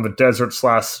frog was from the desert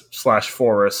slash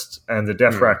forest, and the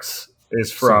Defrex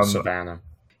is from savannah.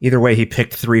 Either way, he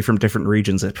picked 3 from different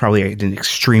regions. It's probably an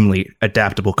extremely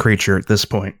adaptable creature at this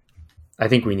point. I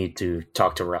think we need to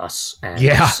talk to Russ and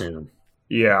soon.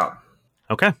 Yeah.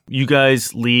 Okay. You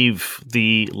guys leave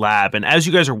the lab, and as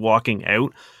you guys are walking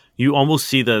out, you almost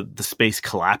see the space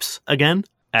collapse again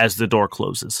as the door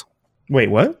closes.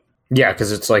 Wait, what? Yeah,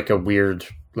 because it's like a weird,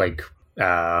 like...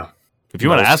 if you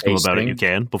want to ask him about it, you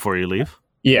can before you leave.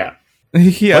 Yeah.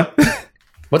 Yeah.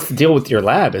 What's the deal with your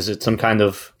lab? Is it some kind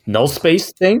of null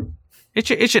space thing?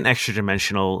 It's an extra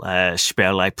dimensional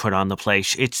spell I put on the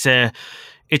place.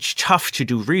 It's tough to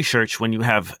do research when you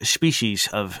have species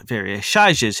of various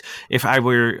sizes. If I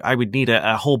would need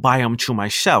a whole biome to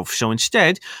myself. So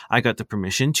instead, I got the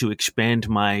permission to expand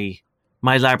my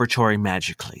laboratory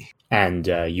magically. And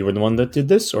you were the one that did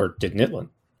this, or did Nitlin?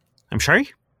 I'm sorry?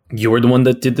 You were the one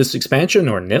that did this expansion,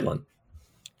 or Nitlin?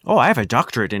 Oh, I have a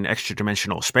doctorate in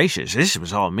extra-dimensional spaces. This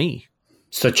was all me.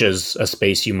 Such as a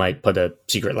space you might put a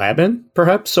secret lab in,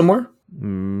 perhaps, somewhere?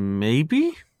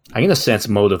 Maybe? I'm going to sense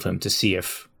motive him to see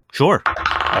if... Sure.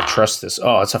 I trust this.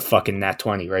 Oh, it's a fucking nat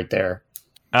 20 right there.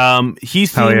 He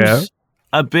seems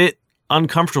a bit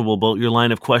uncomfortable about your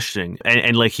line of questioning.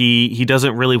 And like, he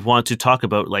doesn't really want to talk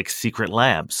about, like, secret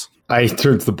labs. I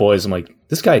turned to the boys. I'm like,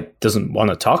 this guy doesn't want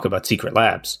to talk about secret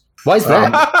labs. Why is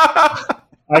that?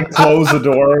 I close the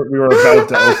door we were about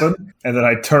to open, and then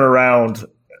I turn around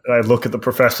and I look at the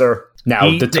professor.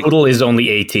 Now, the total is only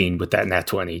 18 with that nat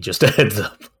 20, just a heads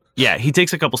up. Yeah, he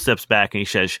takes a couple steps back and he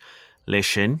says,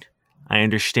 listen, I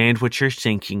understand what you're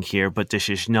thinking here, but this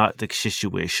is not the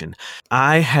situation.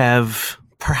 I have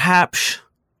perhaps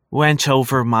went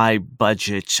over my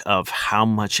budget of how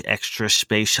much extra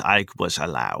space I was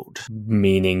allowed.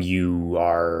 Meaning you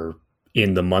are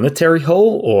in the monetary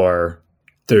hole, or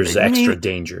there's extra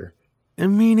danger?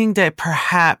 Meaning that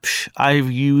perhaps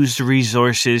I've used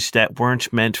resources that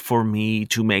weren't meant for me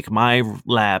to make my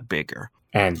lab bigger.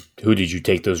 And who did you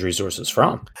take those resources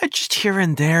from? Just here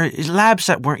and there. Labs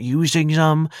that weren't using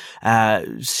them,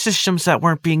 systems that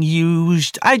weren't being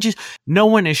used. No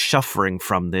one is suffering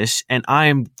from this, and I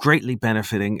am greatly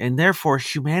benefiting, and therefore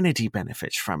humanity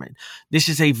benefits from it. This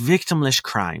is a victimless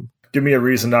crime. Give me a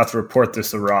reason not to report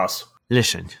this to Ross.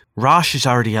 Listen, Rosh is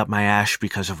already up my ass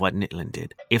because of what Nitlin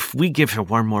did. If we give her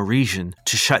one more reason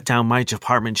to shut down my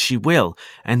department, she will,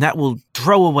 and that will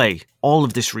throw away all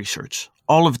of this research,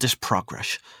 all of this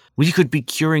progress. We could be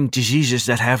curing diseases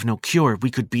that have no cure.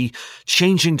 We could be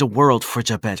changing the world for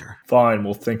the better. Fine,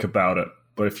 we'll think about it.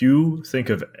 But if you think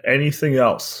of anything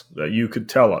else that you could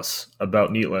tell us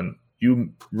about Nitlin,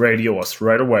 you radio us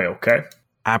right away, okay?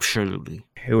 Absolutely.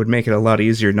 It would make it a lot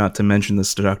easier not to mention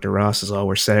this to Dr. Ross, is all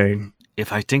we're saying.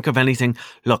 If I think of anything,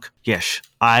 look, yes,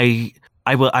 I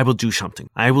will do something.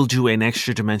 I will do an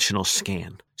extra-dimensional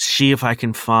scan. See if I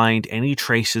can find any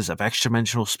traces of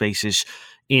extra-dimensional spaces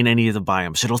in any of the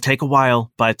biomes. It'll take a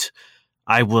while, but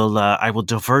I will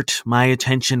divert my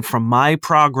attention from my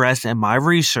progress and my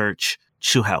research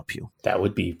to help you. That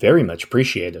would be very much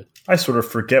appreciated. I sort of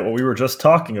forget what we were just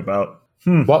talking about.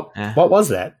 What was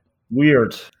that?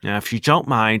 Weird. Now, if you don't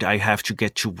mind, I have to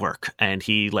get to work. And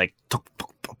he, like,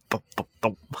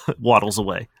 waddles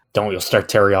away. Don't, you'll start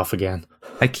Terry off again.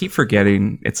 I keep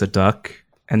forgetting it's a duck,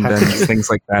 and then things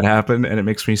like that happen, and it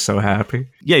makes me so happy.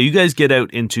 Yeah, you guys get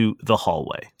out into the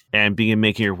hallway and begin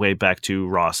making your way back to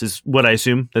Ross. Is what I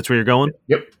assume that's where you're going?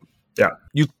 Yep. Yeah.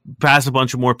 You pass a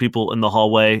bunch of more people in the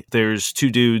hallway. There's 2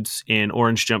 dudes in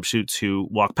orange jumpsuits who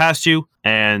walk past you,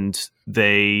 and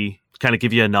they kind of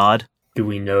give you a nod. Do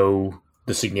we know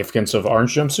the significance of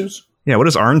orange jumpsuits? Yeah, what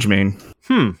does orange mean?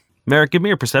 Merrick, give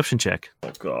me a perception check.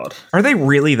 Oh, God. Are they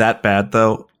really that bad,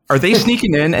 though? Are they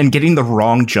sneaking in and getting the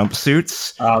wrong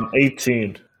jumpsuits?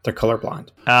 18. They're colorblind.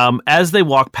 As they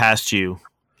walk past you,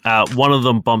 one of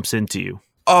them bumps into you.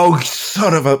 Oh,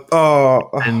 son of a... Oh.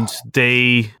 And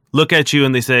they look at you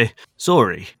and they say,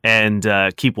 sorry, and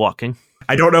keep walking.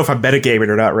 I don't know if I'm metagaming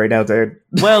or not right now, dude.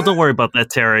 Well, don't worry about that,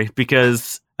 Terry,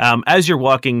 because as you're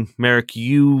walking, Merrick,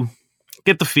 you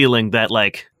get the feeling that,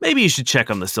 like, maybe you should check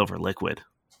on the silver liquid.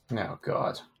 Oh,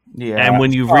 God. Yeah. And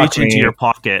when you reach into your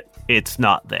pocket, it's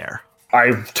not there.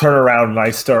 I turn around and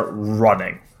I start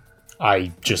running.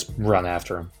 I just run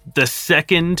after him. The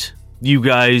second you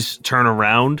guys turn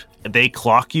around, they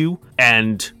clock you,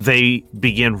 and they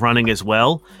begin running as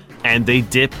well, and they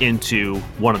dip into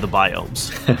one of the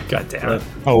biomes. God damn it.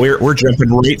 Oh, we're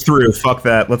jumping right through. Fuck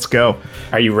that. Let's go.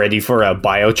 Are you ready for a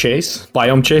biome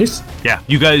chase? Yeah,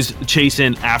 you guys chase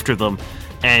in after them,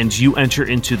 and you enter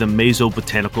into the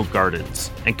Meso-Botanical Gardens.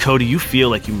 And Cody, you feel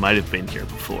like you might have been here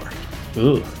before.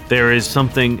 Ooh. There is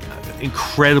something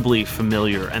incredibly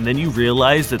familiar, and then you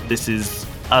realize that this is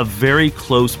a very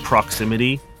close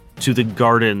proximity to the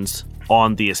gardens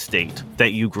on the estate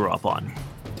that you grew up on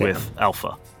with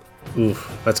Alpha.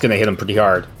 Oof, that's going to hit him pretty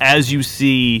hard. As you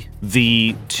see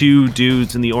the 2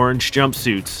 dudes in the orange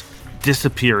jumpsuits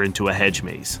disappear into a hedge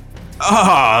maze.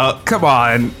 Oh, come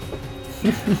on.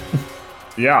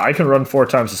 Yeah, I can run 4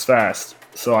 times as fast,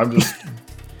 so I'm just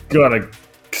gonna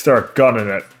start gunning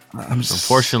it.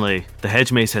 Unfortunately, the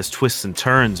hedge maze has twists and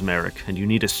turns, Merrick, and you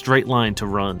need a straight line to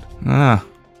run. Ah,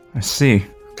 I see.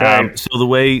 So the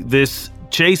way this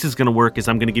chase is going to work is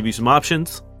I'm going to give you some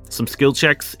options, some skill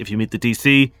checks. If you meet the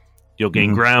DC, you'll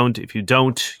gain ground. If you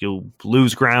don't, you'll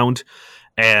lose ground.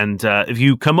 And if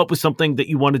you come up with something that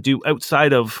you want to do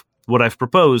outside of what I've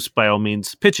proposed, by all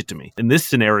means, pitch it to me. In this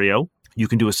scenario, you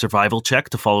can do a survival check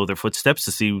to follow their footsteps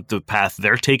to see the path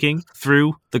they're taking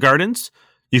through the gardens.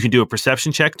 You can do a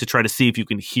perception check to try to see if you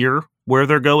can hear where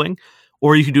they're going.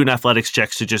 Or you can do an athletics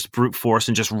check to just brute force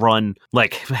and just run,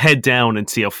 like, head down and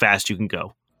see how fast you can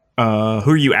go.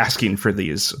 Who are you asking for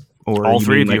these? Or all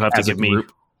 3 of mean, you like, have to as a give me...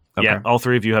 group? Okay. Yeah, all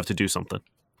 3 of you have to do something.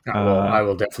 I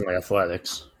will definitely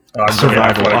athletics.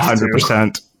 Survival, athletics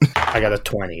 100%. I got a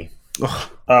 20.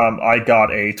 I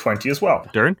got a 20 as well.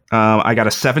 Durin? I got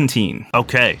a 17.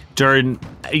 Okay. Durin,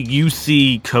 you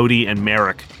see Cody and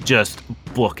Merrick just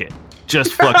book it.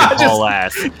 Just fucking haul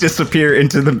ass. Disappear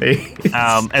into the maze.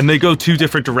 And they go 2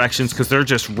 different directions because they're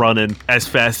just running as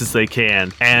fast as they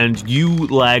can. And you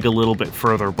lag a little bit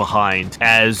further behind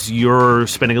as you're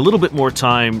spending a little bit more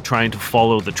time trying to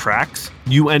follow the tracks.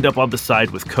 You end up on the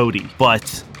side with Cody,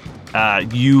 but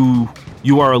you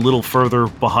are a little further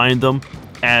behind them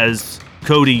as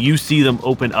Cody, you see them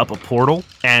open up a portal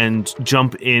and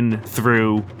jump in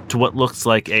through to what looks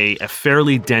like a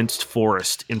fairly dense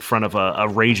forest in front of a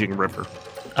raging river.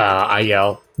 I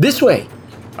yell, "This way!"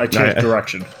 I change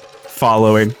direction.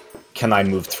 Following. Can I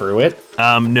move through it?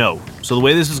 No. So the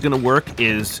way this is going to work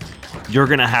is you're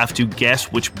going to have to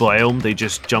guess which biome they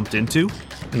just jumped into.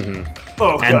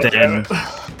 Oh, and God damn then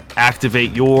it.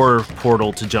 activate your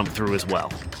portal to jump through as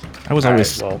well. I was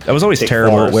always take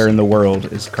terrible at forest. where in the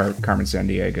world is Carmen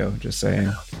Sandiego, just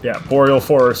saying. Yeah, Boreal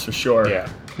Forest for sure. Yeah.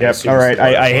 Yep, all right,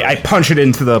 I punch it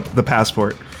into the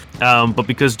passport. But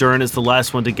because Durin is the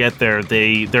last one to get there,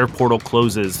 their portal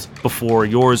closes before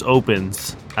yours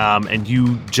opens, and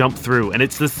you jump through. And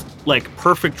it's this like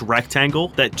perfect rectangle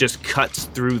that just cuts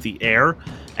through the air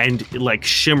and it, like,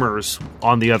 shimmers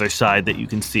on the other side that you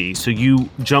can see. So you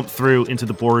jump through into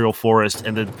the Boreal Forest,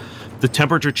 and the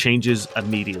temperature changes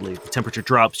immediately. The temperature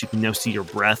drops. You can now see your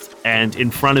breath. And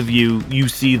in front of you, you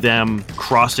see them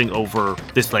crossing over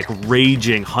this like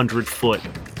raging 100-foot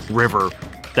river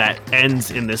that ends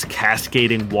in this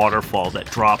cascading waterfall that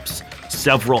drops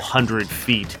several hundred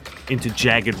feet into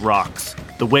jagged rocks.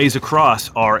 The ways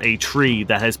across are a tree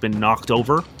that has been knocked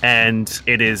over, and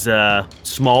it is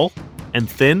small and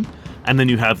thin. And then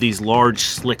you have these large,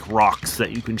 slick rocks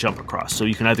that you can jump across. So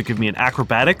you can either give me an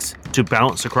acrobatics to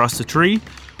bounce across the tree,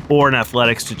 or an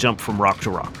athletics to jump from rock to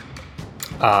rock.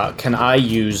 Can I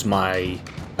use my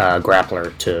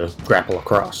grappler to grapple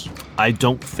across? I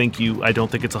don't think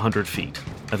it's 100 feet.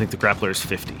 I think the grappler is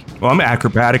 50. Well, I'm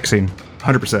acrobaticsing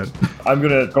 100%. I'm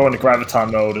gonna go into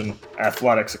graviton mode and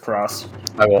athletics across.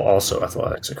 I will also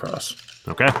athletics across.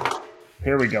 Okay.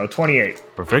 Here we go, 28.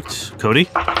 Perfect. Cody?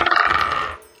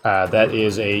 That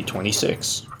is a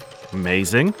 26.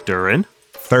 Amazing. Durin?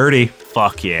 30.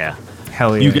 Fuck yeah.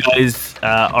 Hell yeah. You guys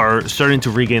are starting to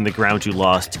regain the ground you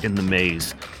lost in the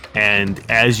maze. And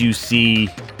as you see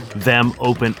them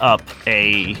open up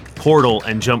a portal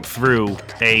and jump through,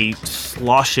 a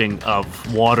sloshing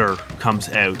of water comes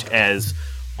out as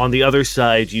on the other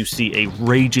side you see a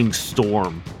raging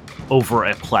storm over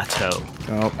a plateau.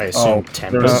 Oh, I assume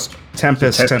Tempest.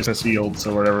 Tempest Fields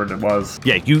or whatever it was.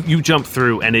 Yeah, you jump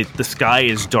through and the sky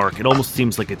is dark. It almost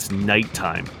seems like it's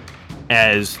nighttime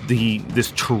as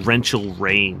this torrential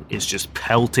rain is just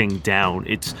pelting down.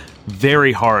 It's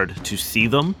very hard to see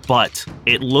them, but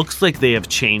it looks like they have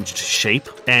changed shape,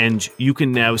 and you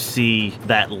can now see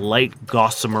that light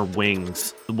gossamer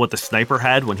wings, what the sniper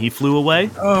had when he flew away.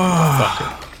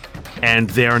 And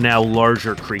they are now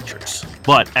larger creatures.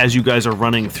 But as you guys are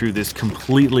running through this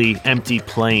completely empty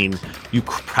plain, you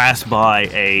pass by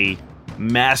a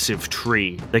massive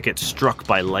tree that gets struck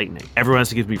by lightning. Everyone has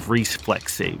to give me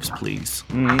reflex saves, please.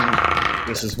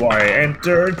 This is why I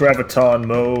entered graviton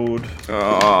mode.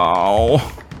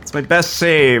 Oh, it's my best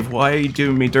save. Why are you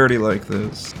doing me dirty like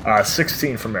this?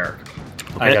 16 from Eric.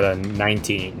 Okay. I got a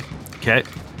 19. Okay.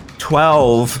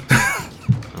 12.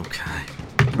 Okay.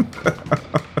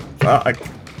 Fuck.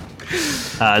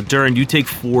 Durin, you take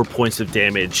 4 points of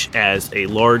damage as a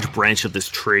large branch of this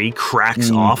tree cracks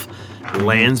off,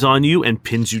 lands on you, and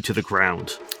pins you to the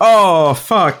ground. Oh,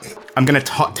 fuck. I'm gonna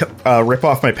rip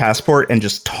off my passport and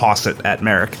just toss it at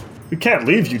Merrick. We can't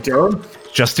leave you, Durin.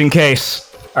 Just in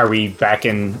case. Are we back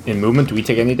in movement? Do we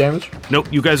take any damage? Nope,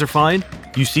 you guys are fine.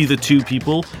 You see the two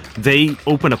people. They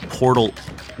open a portal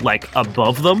like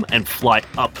above them and fly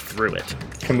up through it.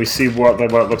 Can we see what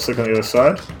it looks like on the other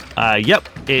side? Yep,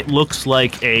 it looks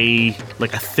like a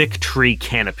thick tree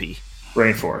canopy.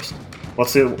 Rainforest.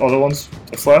 What's the other ones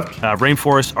that's left?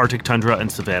 Rainforest, Arctic tundra,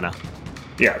 and savanna.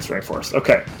 Yeah, it's rainforest.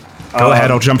 Okay. Go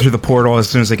ahead, I'll jump through the portal as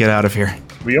soon as I get out of here.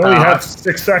 We only have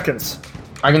 6 seconds.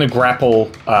 I'm going to grapple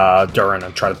Durin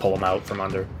and try to pull him out from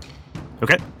under.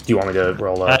 Okay. Do you want me to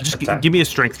roll a just attack? give me a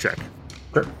strength check.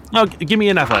 Sure. No, give me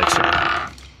an athletics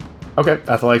check. Okay,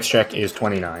 athletics check is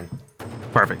 29.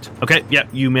 Perfect. Okay, yeah,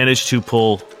 you managed to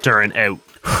pull Durin out.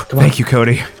 Thank you,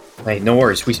 Cody. Hey, no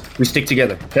worries. We stick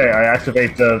together. Okay, I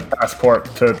activate the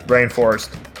passport to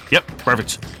rainforest. Yep,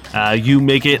 perfect. You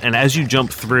make it, and as you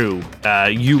jump through,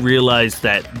 you realize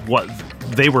that what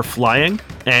they were flying,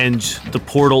 and the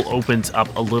portal opens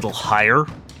up a little higher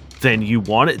than you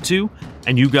want it to,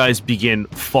 and you guys begin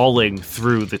falling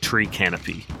through the tree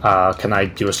canopy. Can I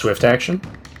do a swift action?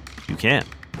 You can.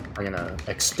 I'm gonna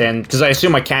extend because I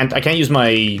assume I can't use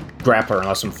my grappler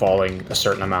unless I'm falling a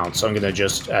certain amount. So I'm gonna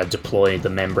just deploy the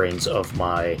membranes of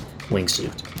my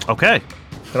wingsuit. Okay,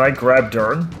 Can I grab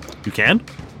Durin? you can.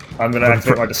 I'm going to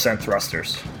activate my descent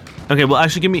thrusters. Okay, well,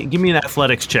 actually, give me an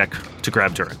athletics check to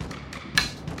grab Durin.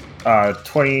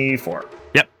 24.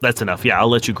 Yep, that's enough. Yeah, I'll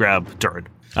let you grab Durin.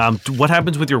 What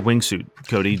happens with your wingsuit,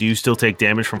 Cody? Do you still take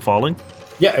damage from falling?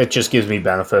 Yeah, it just gives me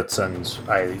benefits and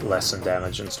I lessen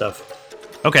damage and stuff.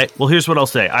 Okay, well, here's what I'll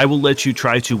say. I will let you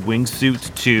try to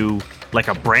wingsuit to, like,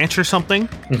 a branch or something,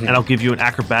 and I'll give you an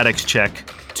acrobatics check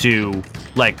to,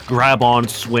 like, grab on,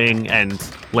 swing, and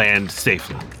land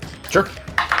safely. Sure.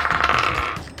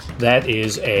 That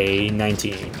is a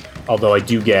 19. Although I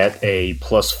do get a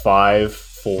 +5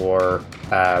 for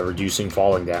reducing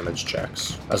falling damage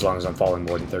checks, as long as I'm falling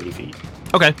more than 30 feet.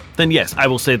 Okay, then yes, I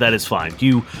will say that is fine.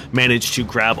 You manage to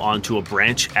grab onto a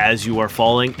branch as you are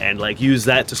falling and like use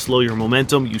that to slow your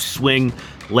momentum. You swing,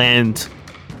 land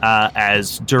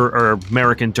as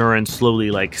Merrick and Durin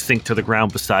slowly like sink to the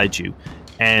ground beside you.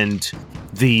 And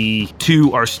the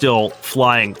two are still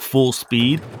flying full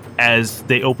speed as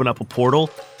they open up a portal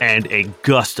and a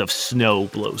gust of snow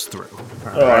blows through.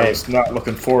 I was not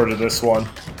looking forward to this one.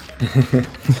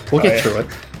 We'll get through it.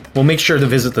 We'll make sure to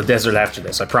visit the desert after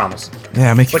this, I promise.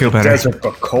 Yeah, make It's you like feel a better. desert,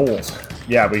 but cold.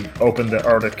 Yeah, we opened the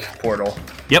Arctic portal.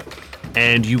 Yep.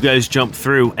 And you guys jump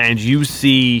through and you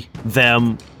see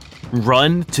them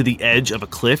run to the edge of a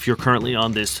cliff. You're currently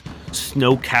on this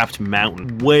snow-capped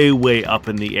mountain way, way up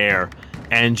in the air.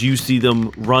 And you see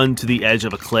them run to the edge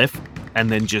of a cliff and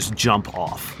then just jump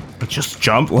off. Just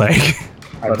jump, like.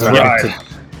 Let's run ride.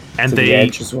 And To they the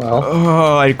edge as well.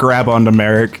 Oh, I grab onto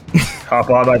Merrick. Hop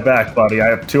on my back, buddy. I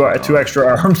have two extra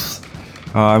arms.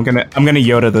 I'm gonna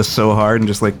Yoda this so hard and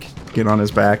just like get on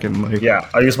his back and like. Yeah,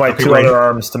 I'll use my two other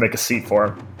arms to make a seat for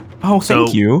him. Oh, thank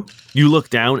So- you. You look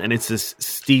down, and it's this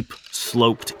steep,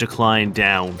 sloped decline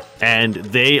down, and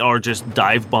they are just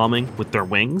dive bombing with their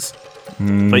wings.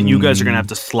 But you guys are going to have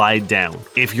to slide down.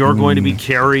 If you're going to be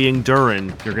carrying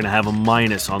Durin, you're going to have a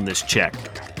minus on this check.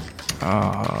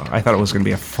 I thought it was gonna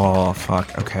be a fall.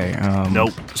 Fuck. Okay.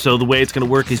 Nope. So the way it's going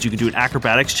to work is you can do an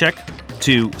acrobatics check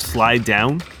to slide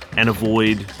down and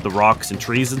avoid the rocks and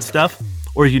trees and stuff,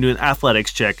 or you can do an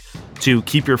athletics check to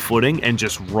keep your footing and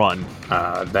just run.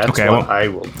 That's Okay, what well, I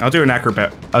will. I'll do an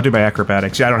acrobat. I'll do my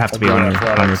acrobatics. Yeah, I don't have to be do on your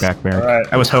athletics. back, Merrick. All right.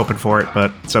 I was hoping for it,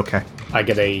 but it's okay. I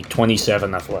get a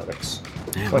 27 athletics.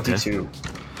 Damn, okay. 22.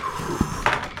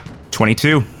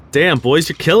 22. Damn, boys,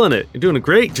 you're killing it. You're doing a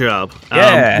great job.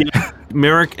 Yeah.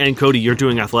 Merrick and Cody, you're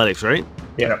doing athletics, right?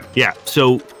 Yeah. Yeah.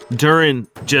 So Durin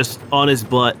just on his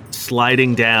butt,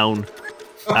 sliding down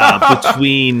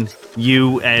between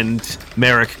you and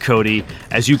Merrick, Cody,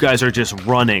 as you guys are just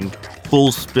running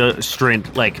full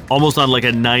sprint, like almost on like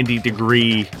a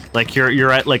 90-degree, like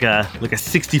you're at like a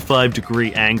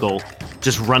 65-degree angle,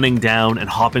 just running down and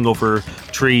hopping over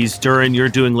trees. Durin, you're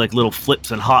doing like little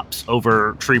flips and hops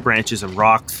over tree branches and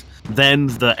rocks. Then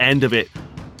the end of it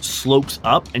slopes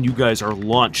up, and you guys are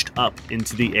launched up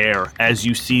into the air as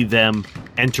you see them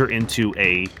enter into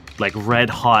a like red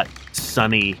hot,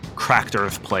 sunny, cracked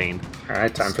earth plane. All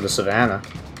right, time for the savannah.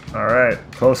 All right,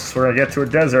 closest we're gonna get to a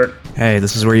desert. Hey,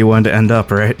 this is where you wanted to end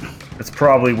up, right? It's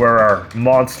probably where our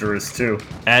monster is too.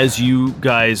 As you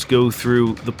guys go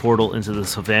through the portal into the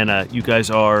savannah, you guys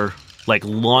are like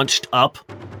launched up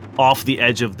off the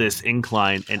edge of this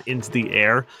incline and into the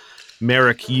air.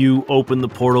 Merrick, you open the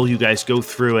portal, you guys go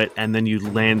through it, and then you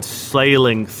land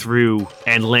sailing through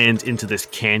and land into this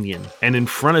canyon. And in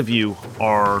front of you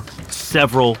are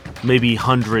several, maybe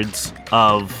hundreds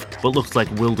of what looks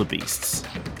like wildebeests.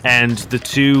 And the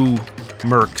two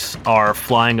mercs are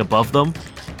flying above them.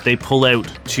 They pull out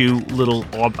two little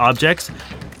objects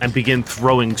and begin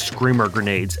throwing screamer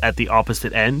grenades at the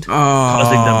opposite end,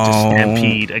 causing them to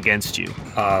stampede against you.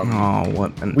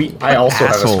 What? I also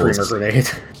assholes. have a screamer grenade.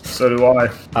 So do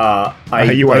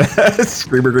I. You want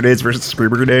screamer grenades versus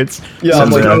screamer grenades? Yeah,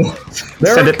 Send, I'm like,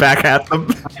 send it back at them.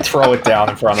 throw it down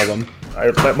in front of them. I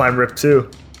let mine rip too.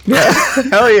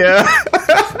 Hell yeah!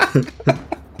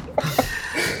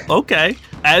 Okay.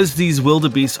 As these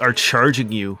wildebeests are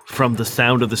charging you from the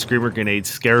sound of the screamer grenades,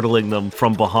 startling them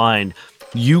from behind,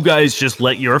 you guys just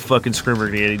let your fucking screamer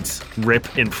grenades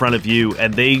rip in front of you,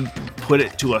 and they put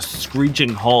it to a screeching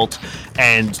halt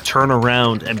and turn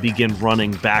around and begin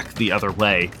running back the other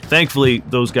way. Thankfully,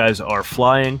 those guys are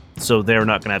flying, so they're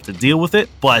not going to have to deal with it.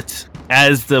 But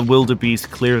as the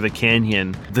wildebeest clear the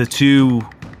canyon, the two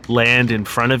land in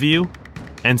front of you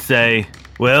and say,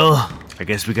 "Well, I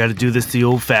guess we got to do this the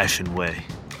old-fashioned way."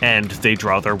 And they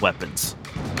draw their weapons.